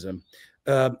dynamism.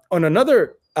 On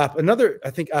another,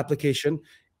 I think, application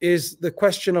is the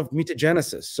question of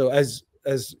mutagenesis. So as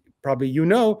probably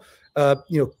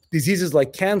diseases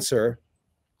like cancer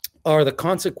are the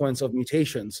consequence of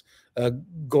mutations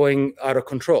going out of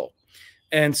control.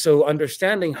 And so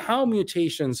understanding how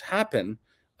mutations happen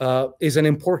is an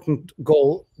important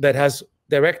goal that has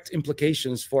direct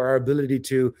implications for our ability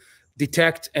to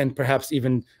detect and perhaps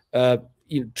even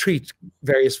treat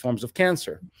various forms of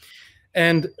cancer.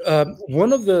 And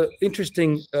one of the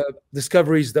interesting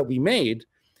discoveries that we made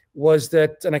was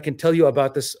that, and I can tell you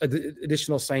about this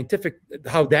additional scientific,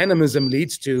 how dynamism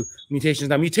leads to mutations.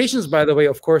 Now, mutations, by the way,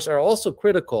 of course, are also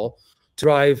critical to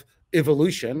drive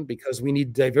evolution because we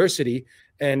need diversity.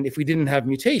 And if we didn't have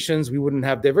mutations, we wouldn't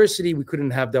have diversity. We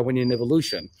couldn't have Darwinian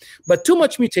evolution. But too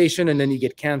much mutation, and then you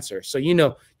get cancer. So,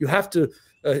 you have to,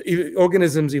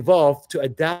 organisms evolve to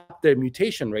adapt their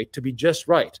mutation rate to be just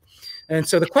right. And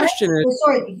so the question is...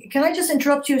 Sorry, can I just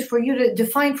interrupt you for you to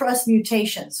define for us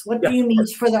mutations? What do you mean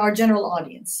for our general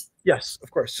audience? Yes,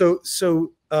 of course.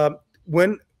 So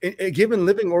when a given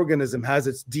living organism has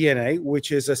its DNA,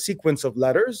 which is a sequence of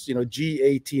letters, G,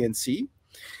 A, T, and C,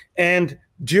 and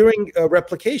during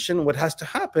replication, what has to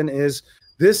happen is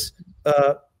this,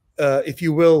 if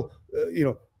you will,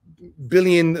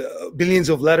 billions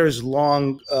of letters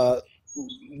long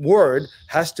word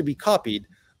has to be copied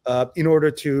in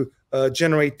order to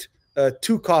generate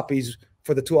 2 copies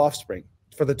for the 2 offspring,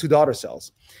 for the 2 daughter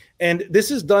cells. And this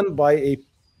is done by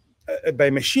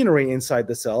machinery inside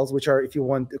the cells, which are, if you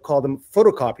want to call them,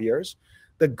 photocopiers,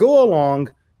 that go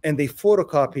along and they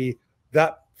photocopy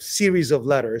that series of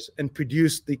letters and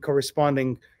produce the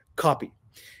corresponding copy.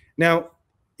 Now,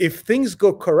 if things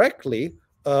go correctly,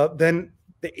 then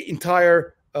the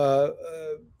entire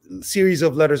series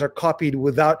of letters are copied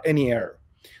without any error.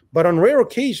 But on rare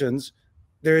occasions,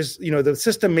 there's, the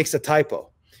system makes a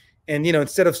typo. And,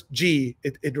 instead of G,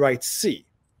 it writes C.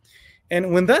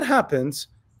 And when that happens,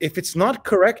 if it's not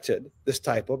corrected, this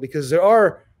typo, because there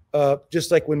are, just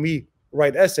like when we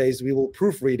write essays, we will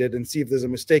proofread it and see if there's a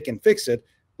mistake and fix it.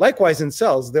 Likewise, in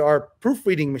cells, there are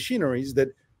proofreading machineries that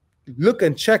look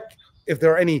and check if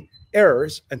there are any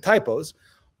errors and typos.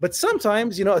 But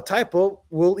sometimes, a typo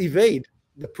will evade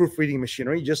the proofreading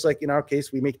machinery, just like in our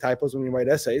case, we make typos when we write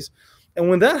essays. And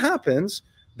when that happens,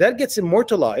 that gets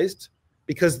immortalized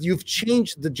because you've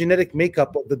changed the genetic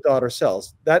makeup of the daughter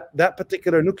cells. That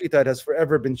particular nucleotide has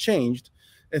forever been changed.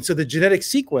 And so the genetic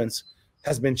sequence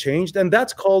has been changed, and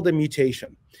that's called a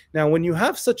mutation. Now, when you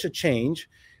have such a change,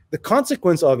 the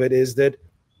consequence of it is that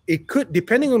it could,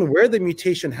 depending on where the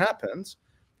mutation happens,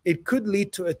 it could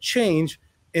lead to a change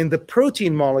in the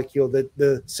protein molecule that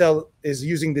the cell is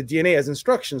using the DNA as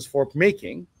instructions for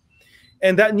making.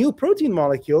 And that new protein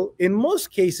molecule, in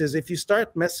most cases, if you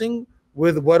start messing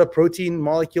with what a protein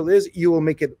molecule is, you will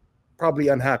make it probably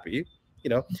unhappy,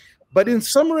 But in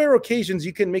some rare occasions,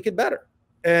 you can make it better.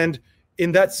 And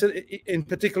in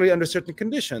particularly under certain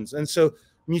conditions. And so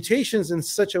mutations in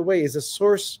such a way is a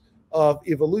source of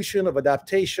evolution, of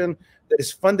adaptation that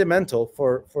is fundamental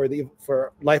for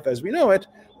life as we know it.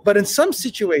 But in some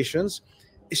situations,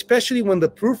 especially when the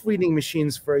proofreading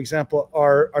machines, for example,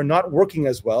 are not working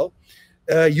as well,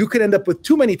 you could end up with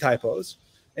too many typos,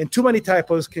 and too many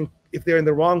typos can, if they're in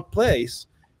the wrong place,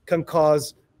 can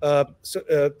cause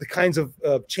the kinds of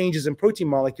changes in protein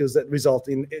molecules that result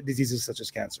in diseases such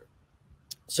as cancer.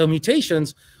 So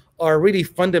mutations are really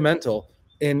fundamental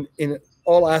in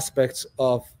all aspects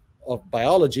of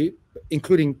biology,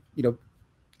 including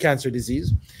cancer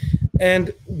disease.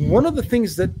 And one of the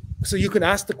things so you can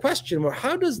ask the question, well,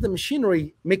 how does the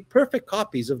machinery make perfect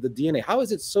copies of the DNA? How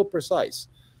is it so precise?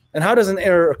 And how does an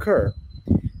error occur?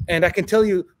 And I can tell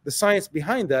you the science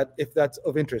behind that if that's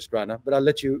of interest, Rana, but I'll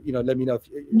let you, let me know if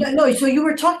you... No, so you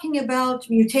were talking about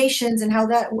mutations and how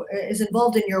that is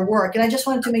involved in your work. And I just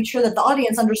wanted to make sure that the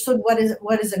audience understood what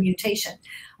is a mutation.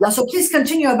 So please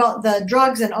continue about the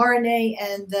drugs and RNA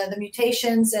and the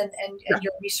mutations and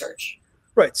your research.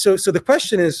 Right. So the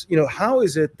question is, how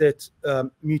is it that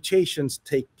mutations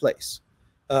take place?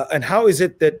 And how is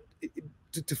it that,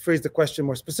 to phrase the question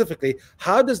more specifically,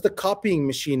 how does the copying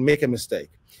machine make a mistake?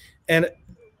 And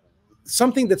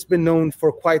something that's been known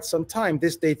for quite some time,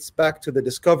 this dates back to the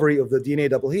discovery of the DNA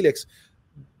double helix.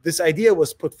 This idea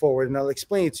was put forward, and I'll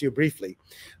explain it to you briefly.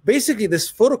 Basically,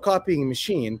 this photocopying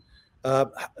machine,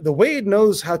 the way it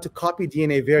knows how to copy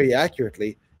DNA very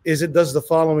accurately is it does the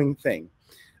following thing.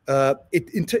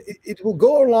 It will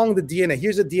go along the DNA.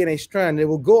 Here's a DNA strand. It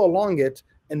will go along it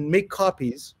and make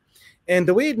copies. And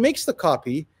the way it makes the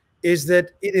copy is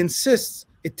that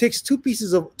it takes two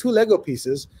Lego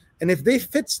pieces, and if they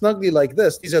fit snugly like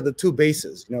this, these are the 2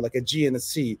 bases, like a G and a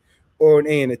C, or an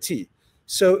A and a T.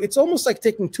 So it's almost like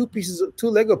taking 2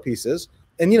 Lego pieces,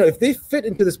 and if they fit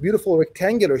into this beautiful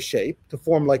rectangular shape to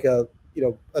form like a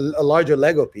larger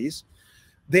Lego piece,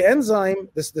 the enzyme,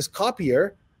 this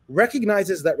copier,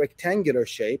 recognizes that rectangular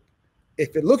shape.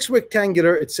 If it looks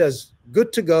rectangular, it says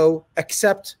good to go,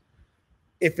 except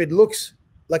if it looks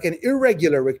like an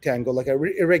irregular rectangle, like an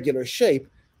irregular shape,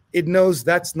 it knows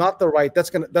that's not the right, that's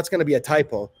gonna be a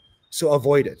typo, so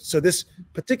avoid it. So this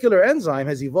particular enzyme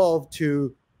has evolved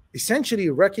to essentially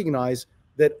recognize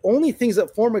that only things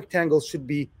that form rectangles should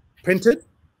be printed,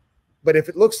 but if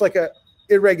it looks like a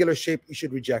irregular shape, you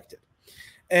should reject it.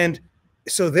 And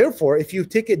so therefore, if you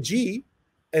take a G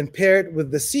and pair it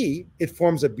with the C, it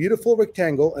forms a beautiful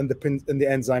rectangle, and the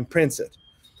enzyme prints it.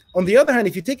 On the other hand,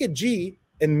 if you take a G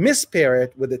and mispair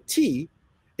it with a T,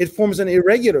 it forms an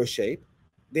irregular shape.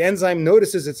 The enzyme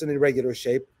notices it's an irregular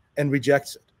shape and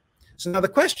rejects it. So now the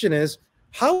question is,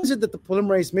 how is it that the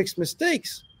polymerase makes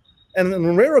mistakes and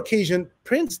on rare occasion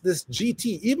prints this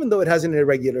GT even though it has an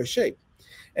irregular shape?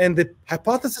 And the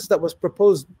hypothesis that was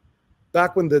proposed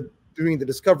back when during the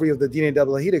discovery of the DNA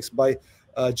double helix by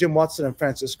Jim Watson and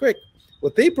Francis Crick,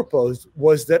 what they proposed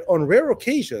was that on rare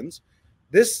occasions,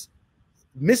 this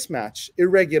mismatch,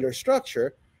 irregular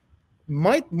structure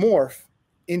might morph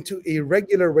into a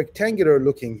regular rectangular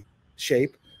looking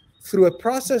shape through a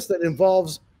process that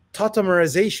involves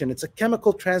tautomerization. It's a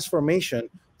chemical transformation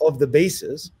of the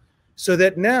bases so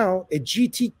that now a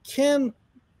GT can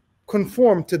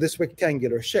conform to this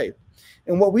rectangular shape.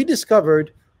 And what we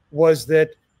discovered was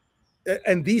that,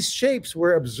 and these shapes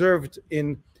were observed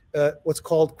in what's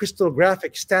called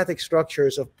crystallographic static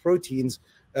structures of proteins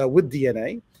with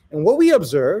DNA. And what we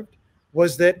observed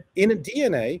was that in a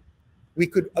DNA, we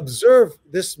could observe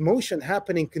this motion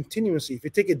happening continuously. If you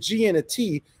take a G and a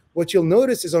T, what you'll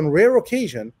notice is on rare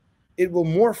occasion, it will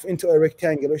morph into a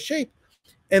rectangular shape.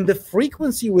 And the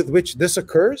frequency with which this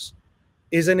occurs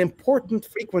is an important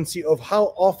frequency of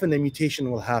how often a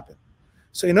mutation will happen.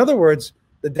 So in other words,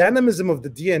 the dynamism of the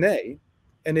DNA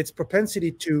and its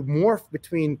propensity to morph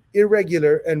between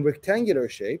irregular and rectangular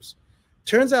shapes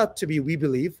turns out to be, we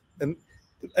believe, and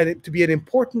to be an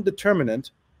important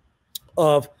determinant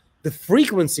of the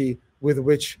frequency with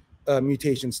which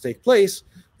mutations take place.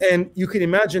 And you can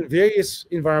imagine various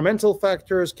environmental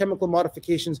factors, chemical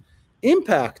modifications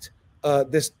impact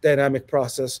this dynamic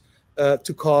process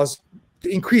to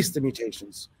increase the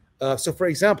mutations. So for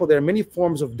example, there are many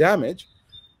forms of damage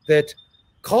that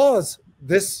cause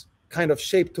this kind of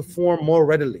shape to form more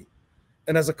readily.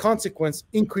 And as a consequence,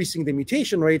 increasing the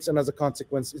mutation rates, and as a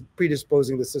consequence,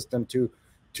 predisposing the system to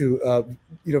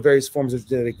various forms of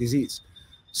genetic disease.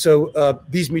 So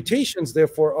these mutations,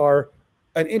 therefore, are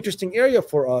an interesting area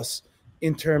for us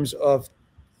in terms of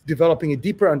developing a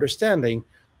deeper understanding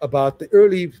about the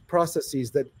early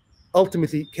processes that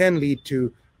ultimately can lead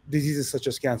to diseases such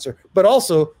as cancer, but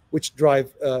also which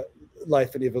drive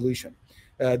life and evolution.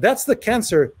 That's the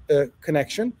cancer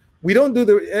connection. We don't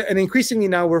do and increasingly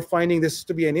now we're finding this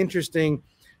to be an interesting,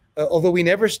 although we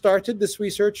never started this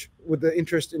research with the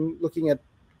interest in looking at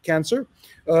cancer,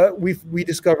 we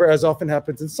discover, as often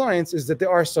happens in science, is that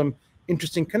there are some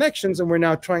interesting connections, and we're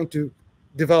now trying to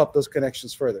develop those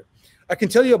connections further. I can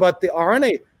tell you about the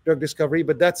RNA drug discovery,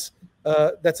 but that's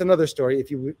another story. If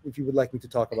you would like me to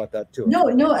talk about that too.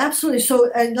 No, absolutely.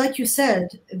 So, like you said,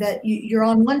 that you're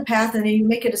on one path, and then you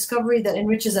make a discovery that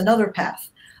enriches another path.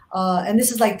 And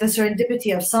this is like the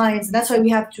serendipity of science. And that's why we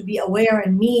have to be aware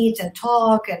and meet and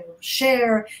talk and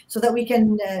share so that we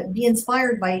can be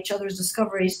inspired by each other's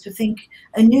discoveries to think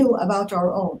anew about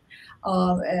our own.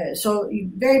 So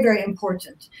very, very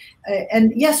important.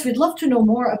 And yes, we'd love to know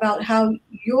more about how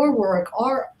your work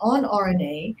on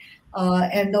RNA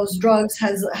and those drugs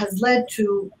has led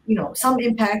to some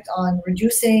impact on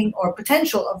reducing or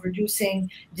potential of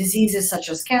reducing diseases such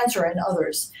as cancer and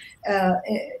others.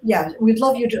 Yeah, we'd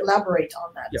love you to elaborate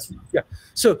on that. Yeah.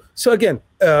 So again,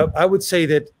 I would say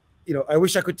that I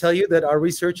wish I could tell you that our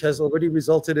research has already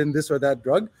resulted in this or that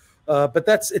drug, but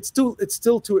it's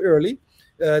still too early.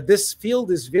 This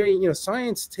field is very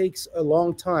science takes a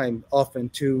long time often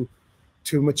to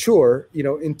mature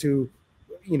into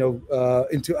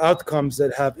outcomes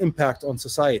that have impact on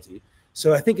society.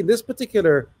 So I think in this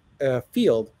particular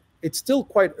field, it's still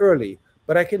quite early,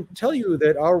 but I can tell you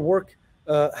that our work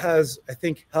has, I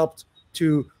think, helped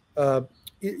to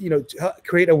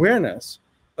create awareness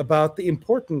about the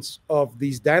importance of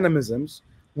these dynamisms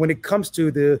when it comes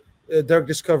to the drug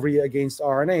discovery against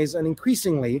RNAs, and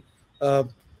increasingly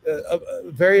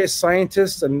various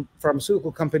scientists and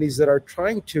pharmaceutical companies that are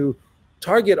trying to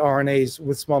target RNAs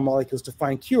with small molecules to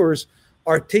find cures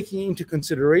are taking into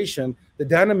consideration the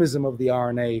dynamism of the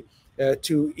RNA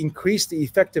to increase the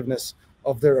effectiveness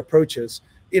of their approaches.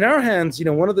 In our hands,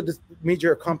 one of the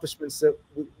major accomplishments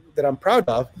that I'm proud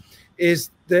of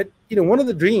is that one of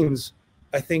the dreams,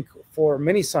 I think, for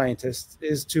many scientists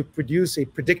is to produce a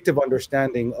predictive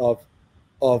understanding of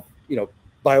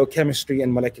biochemistry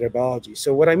and molecular biology.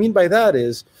 So what I mean by that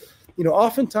is,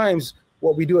 oftentimes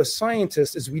what we do as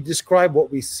scientists is we describe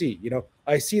what we see.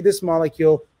 I see this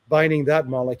molecule binding that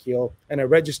molecule, and I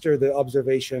register the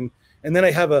observation, and then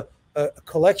I have a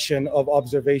collection of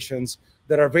observations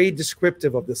that are very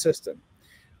descriptive of the system.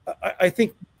 I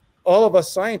think all of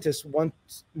us scientists want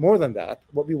more than that.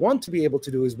 What we want to be able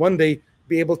to do is one day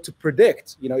be able to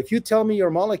predict. If you tell me your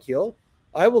molecule,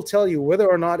 I will tell you whether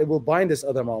or not it will bind this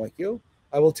other molecule.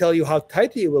 I will tell you how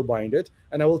tightly it will bind it,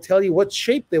 and I will tell you what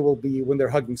shape they will be when they're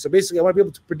hugging. So basically, I want to be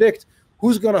able to predict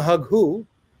who's going to hug who,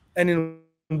 and in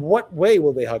what way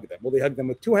will they hug them? Will they hug them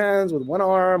with 2 hands, with 1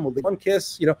 arm, will they one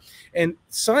kiss? And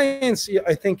science,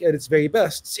 I think, at its very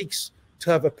best, seeks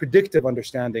to have a predictive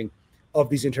understanding of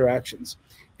these interactions.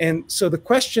 And so the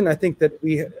question, I think, and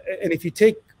if you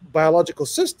take biological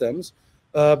systems,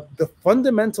 the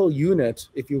fundamental unit,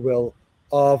 if you will,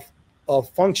 of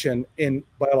function in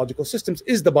biological systems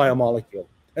is the biomolecule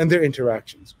and their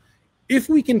interactions. If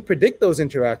we can predict those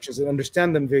interactions and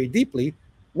understand them very deeply,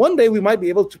 one day we might be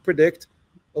able to predict,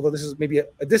 although this is maybe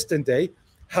a distant day,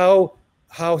 how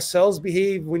cells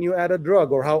behave when you add a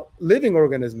drug, or how living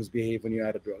organisms behave when you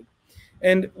add a drug.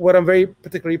 And what I'm very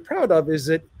particularly proud of is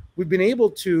that we've been able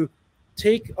to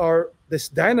take this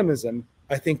dynamism,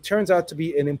 I think, turns out to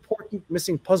be an important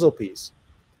missing puzzle piece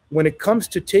when it comes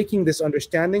to taking this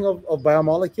understanding of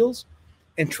biomolecules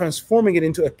and transforming it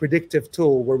into a predictive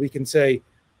tool where we can say,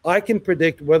 I can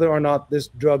predict whether or not this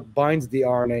drug binds the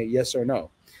RNA, yes or no.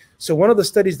 So one of the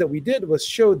studies that we did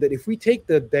showed that if we take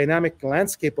the dynamic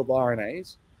landscape of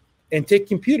RNAs and take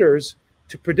computers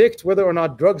to predict whether or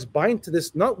not drugs bind to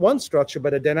this, not one structure,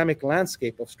 but a dynamic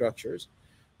landscape of structures,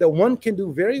 that one can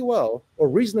do very well, or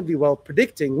reasonably well,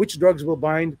 predicting which drugs will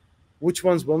bind, which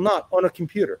ones will not, on a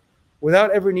computer,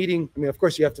 without ever needing, of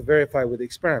course, you have to verify with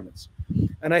experiments.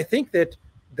 And I think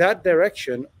that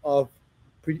direction of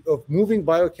moving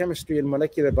biochemistry and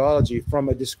molecular biology from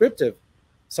a descriptive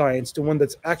science to one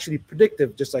that's actually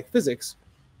predictive, just like physics.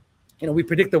 We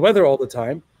predict the weather all the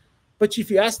time, but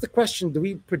if you ask the question, do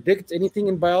we predict anything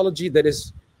in biology that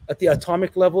is at the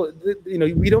atomic level?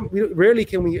 Rarely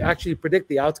can we actually predict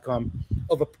the outcome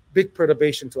of a big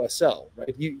perturbation to a cell,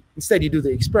 right? Instead, you do the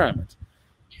experiment.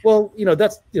 Well,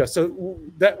 so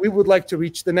that we would like to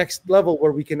reach the next level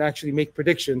where we can actually make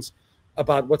predictions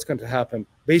about what's going to happen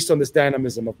based on this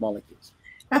dynamism of molecules.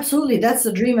 Absolutely. That's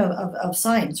the dream of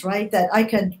science, right? That I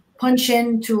can punch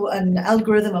into an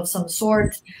algorithm of some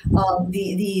sort,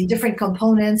 the different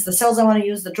components, the cells I want to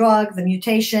use, the drug, the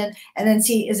mutation, and then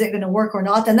see, is it going to work or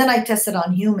not? And then I test it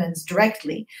on humans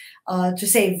directly to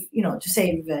save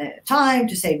time,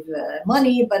 to save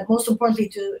money, but most importantly,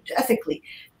 to ethically,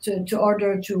 to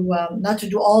order to not to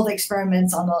do all the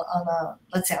experiments on a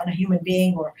let's say on a human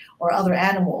being or other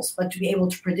animals, but to be able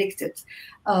to predict it.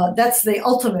 That's the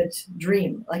ultimate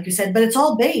dream, like you said. But it's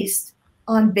all based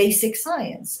on basic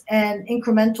science and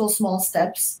incremental small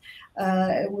steps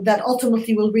that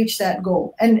ultimately will reach that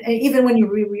goal. And even when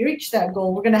we reach that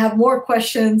goal, we're going to have more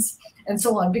questions and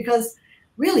so on, because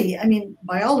really,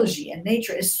 biology and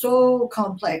nature is so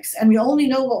complex, and we only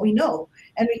know what we know,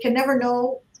 and we can never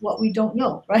know what we don't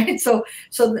know, right? So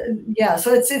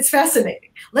it's fascinating.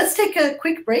 Let's take a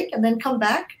quick break and then come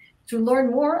back to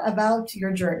learn more about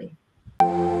your journey.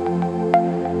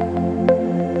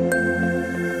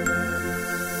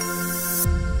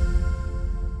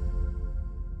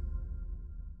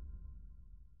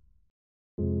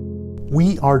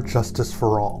 We are Justice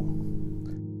for All.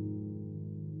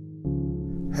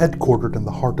 Headquartered in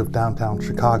the heart of downtown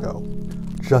Chicago,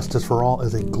 Justice for All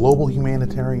is a global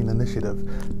humanitarian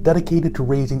initiative dedicated to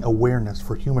raising awareness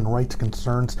for human rights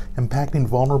concerns impacting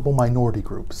vulnerable minority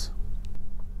groups.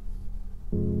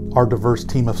 Our diverse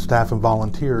team of staff and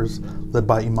volunteers, led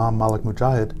by Imam Malik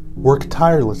Mujahid, work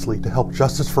tirelessly to help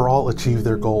Justice for All achieve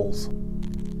their goals.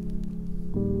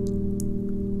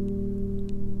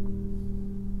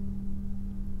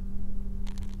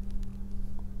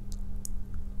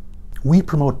 We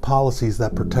promote policies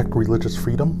that protect religious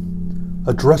freedom,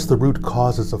 address the root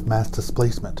causes of mass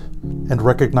displacement, and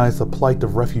recognize the plight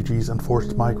of refugees and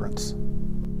forced migrants.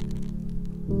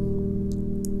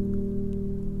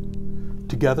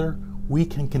 Together, we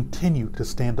can continue to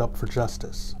stand up for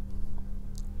justice.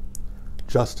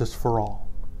 Justice for all.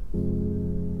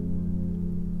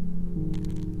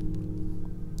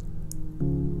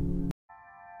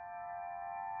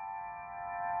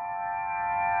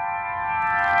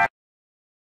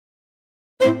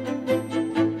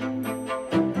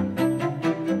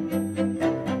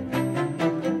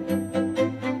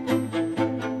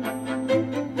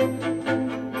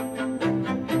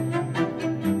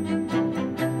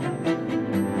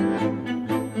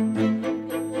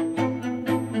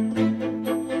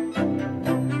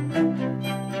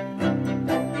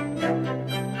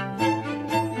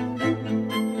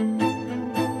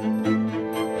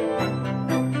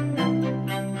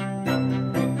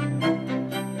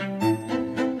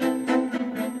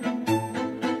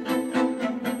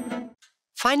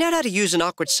 Find out how to use an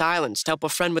awkward silence to help a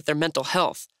friend with their mental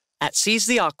health at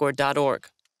seizetheawkward.org.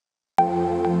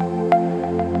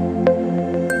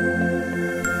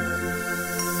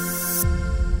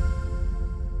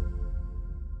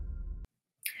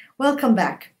 Welcome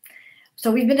back.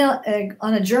 So we've been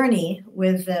on a journey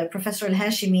with Professor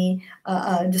Al-Hashimi,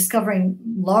 discovering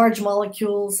large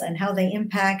molecules and how they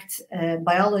impact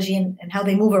biology and how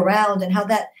they move around, and how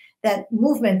that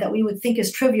movement that we would think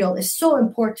is trivial is so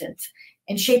important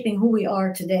in shaping who we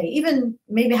are today, even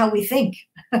maybe how we think.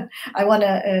 I want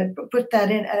to put that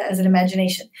in as an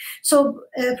imagination. So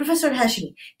Professor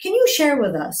Al-Hashimi, can you share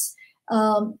with us,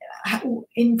 from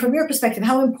your perspective,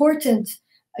 how important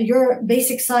your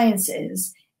basic science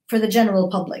is for the general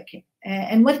public,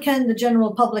 and what can the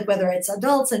general public, whether it's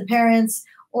adults and parents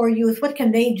or youth, what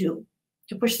can they do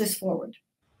to push this forward?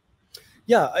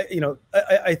 Yeah,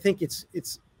 I think it's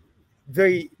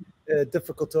very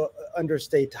difficult to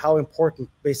understate how important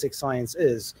basic science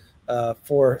is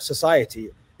for society,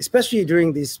 especially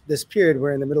during this period.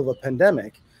 We're in the middle of a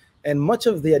pandemic, and much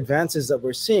of the advances that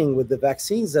we're seeing with the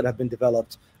vaccines that have been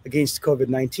developed against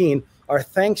COVID-19 are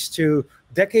thanks to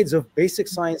decades of basic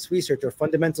science research or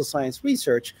fundamental science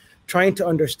research trying to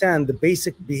understand the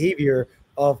basic behavior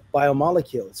of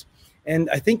biomolecules. And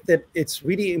I think that it's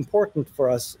really important for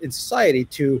us in society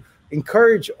to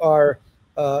encourage our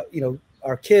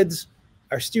kids,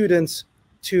 our students,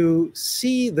 to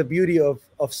see the beauty of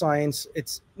science.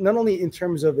 It's not only in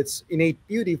terms of its innate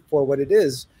beauty for what it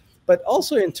is, but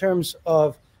also in terms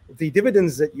of the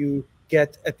dividends that you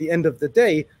get at the end of the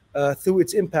day through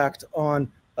its impact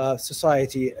on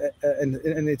society and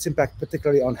its impact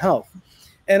particularly on health.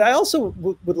 And I also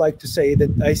would like to say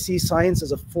that I see science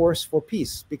as a force for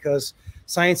peace, because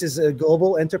science is a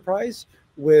global enterprise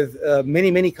with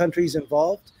many countries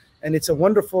involved, and it's a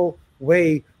wonderful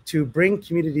way to bring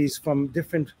communities from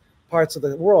different parts of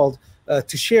the world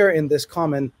to share in this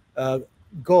common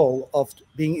goal of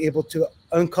being able to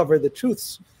uncover the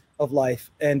truths of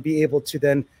life and be able to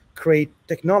then create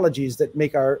technologies that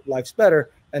make our lives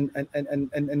better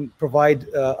and provide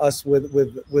us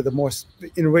with a more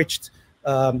enriched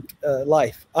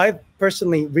life. I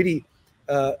personally really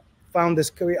found this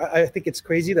career. I think it's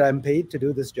crazy that I'm paid to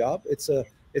do this job. It's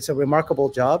a remarkable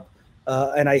job,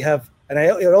 and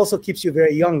it also keeps you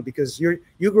very young, because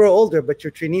you grow older, but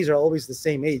your trainees are always the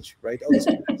same age, right? All the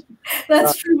students.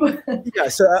 That's true. Yeah,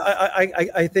 so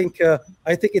I think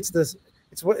it's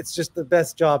just the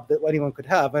best job that anyone could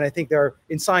have, and I think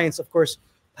in science, of course,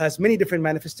 has many different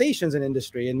manifestations in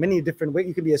industry and many different ways.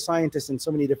 You can be a scientist in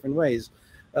so many different ways.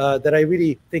 That I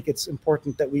really think it's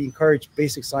important that we encourage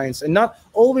basic science and not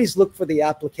always look for the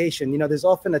application. There's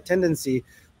often a tendency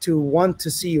to want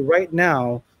to see right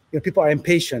now. People are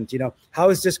impatient. How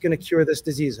is this going to cure this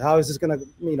disease? How is this going to,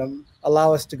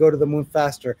 allow us to go to the moon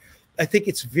faster? I think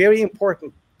it's very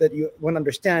important that you want to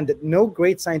understand that no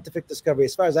great scientific discovery,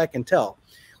 as far as I can tell,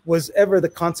 was ever the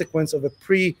consequence of a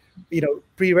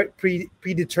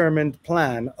predetermined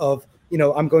plan of,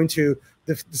 I'm going to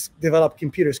develop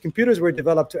computers. Computers were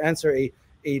developed to answer a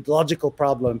logical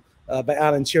problem by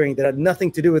Alan Turing that had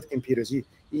nothing to do with computers. He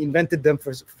invented them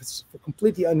for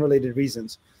completely unrelated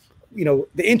reasons. The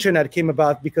internet came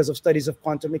about because of studies of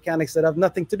quantum mechanics that have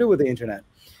nothing to do with the internet.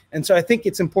 And so I think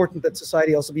it's important that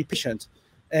society also be patient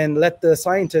and let the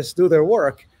scientists do their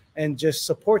work and just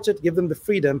support it, give them the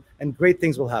freedom, and great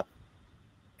things will happen.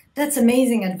 That's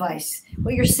amazing advice.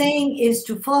 What you're saying is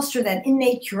to foster that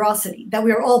innate curiosity that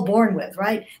we are all born with,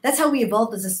 right? That's how we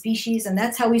evolved as a species, and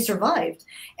that's how we survived.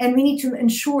 And we need to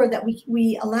ensure that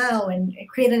we allow and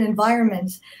create an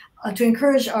environment to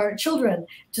encourage our children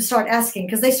to start asking,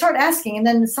 because they start asking, and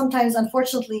then sometimes,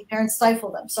 unfortunately, parents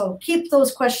stifle them. So keep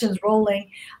those questions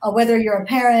rolling, whether you're a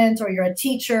parent or you're a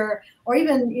teacher or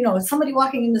even somebody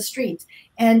walking in the street,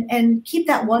 and keep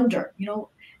that wonder.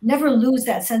 Never lose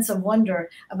that sense of wonder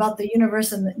about the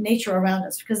universe and the nature around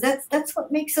us, because that's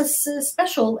what makes us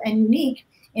special and unique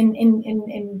in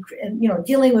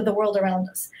dealing with the world around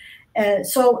us.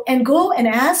 And go and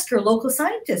ask your local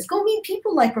scientists. Go meet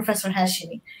people like Professor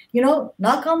Hashimi.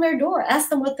 Knock on their door, ask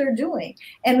them what they're doing.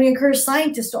 And we encourage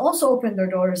scientists to also open their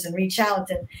doors and reach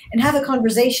out and have a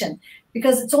conversation,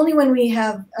 because it's only when we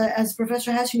have, as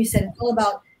Professor Hashimi said, it's all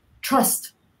about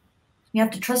trust. We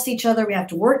have to trust each other. We have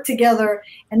to work together,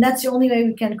 and that's the only way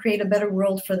we can create a better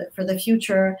world for the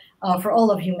future, for all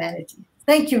of humanity.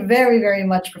 Thank you very, very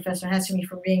much, Professor Hashimi,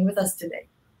 for being with us today.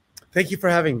 Thank you for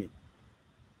having me.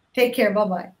 Take care.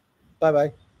 Bye-bye.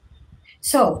 Bye-bye.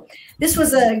 So this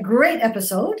was a great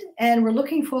episode, and we're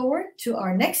looking forward to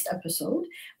our next episode,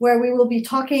 where we will be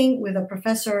talking with a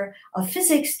professor of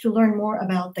physics to learn more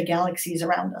about the galaxies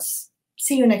around us.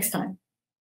 See you next time.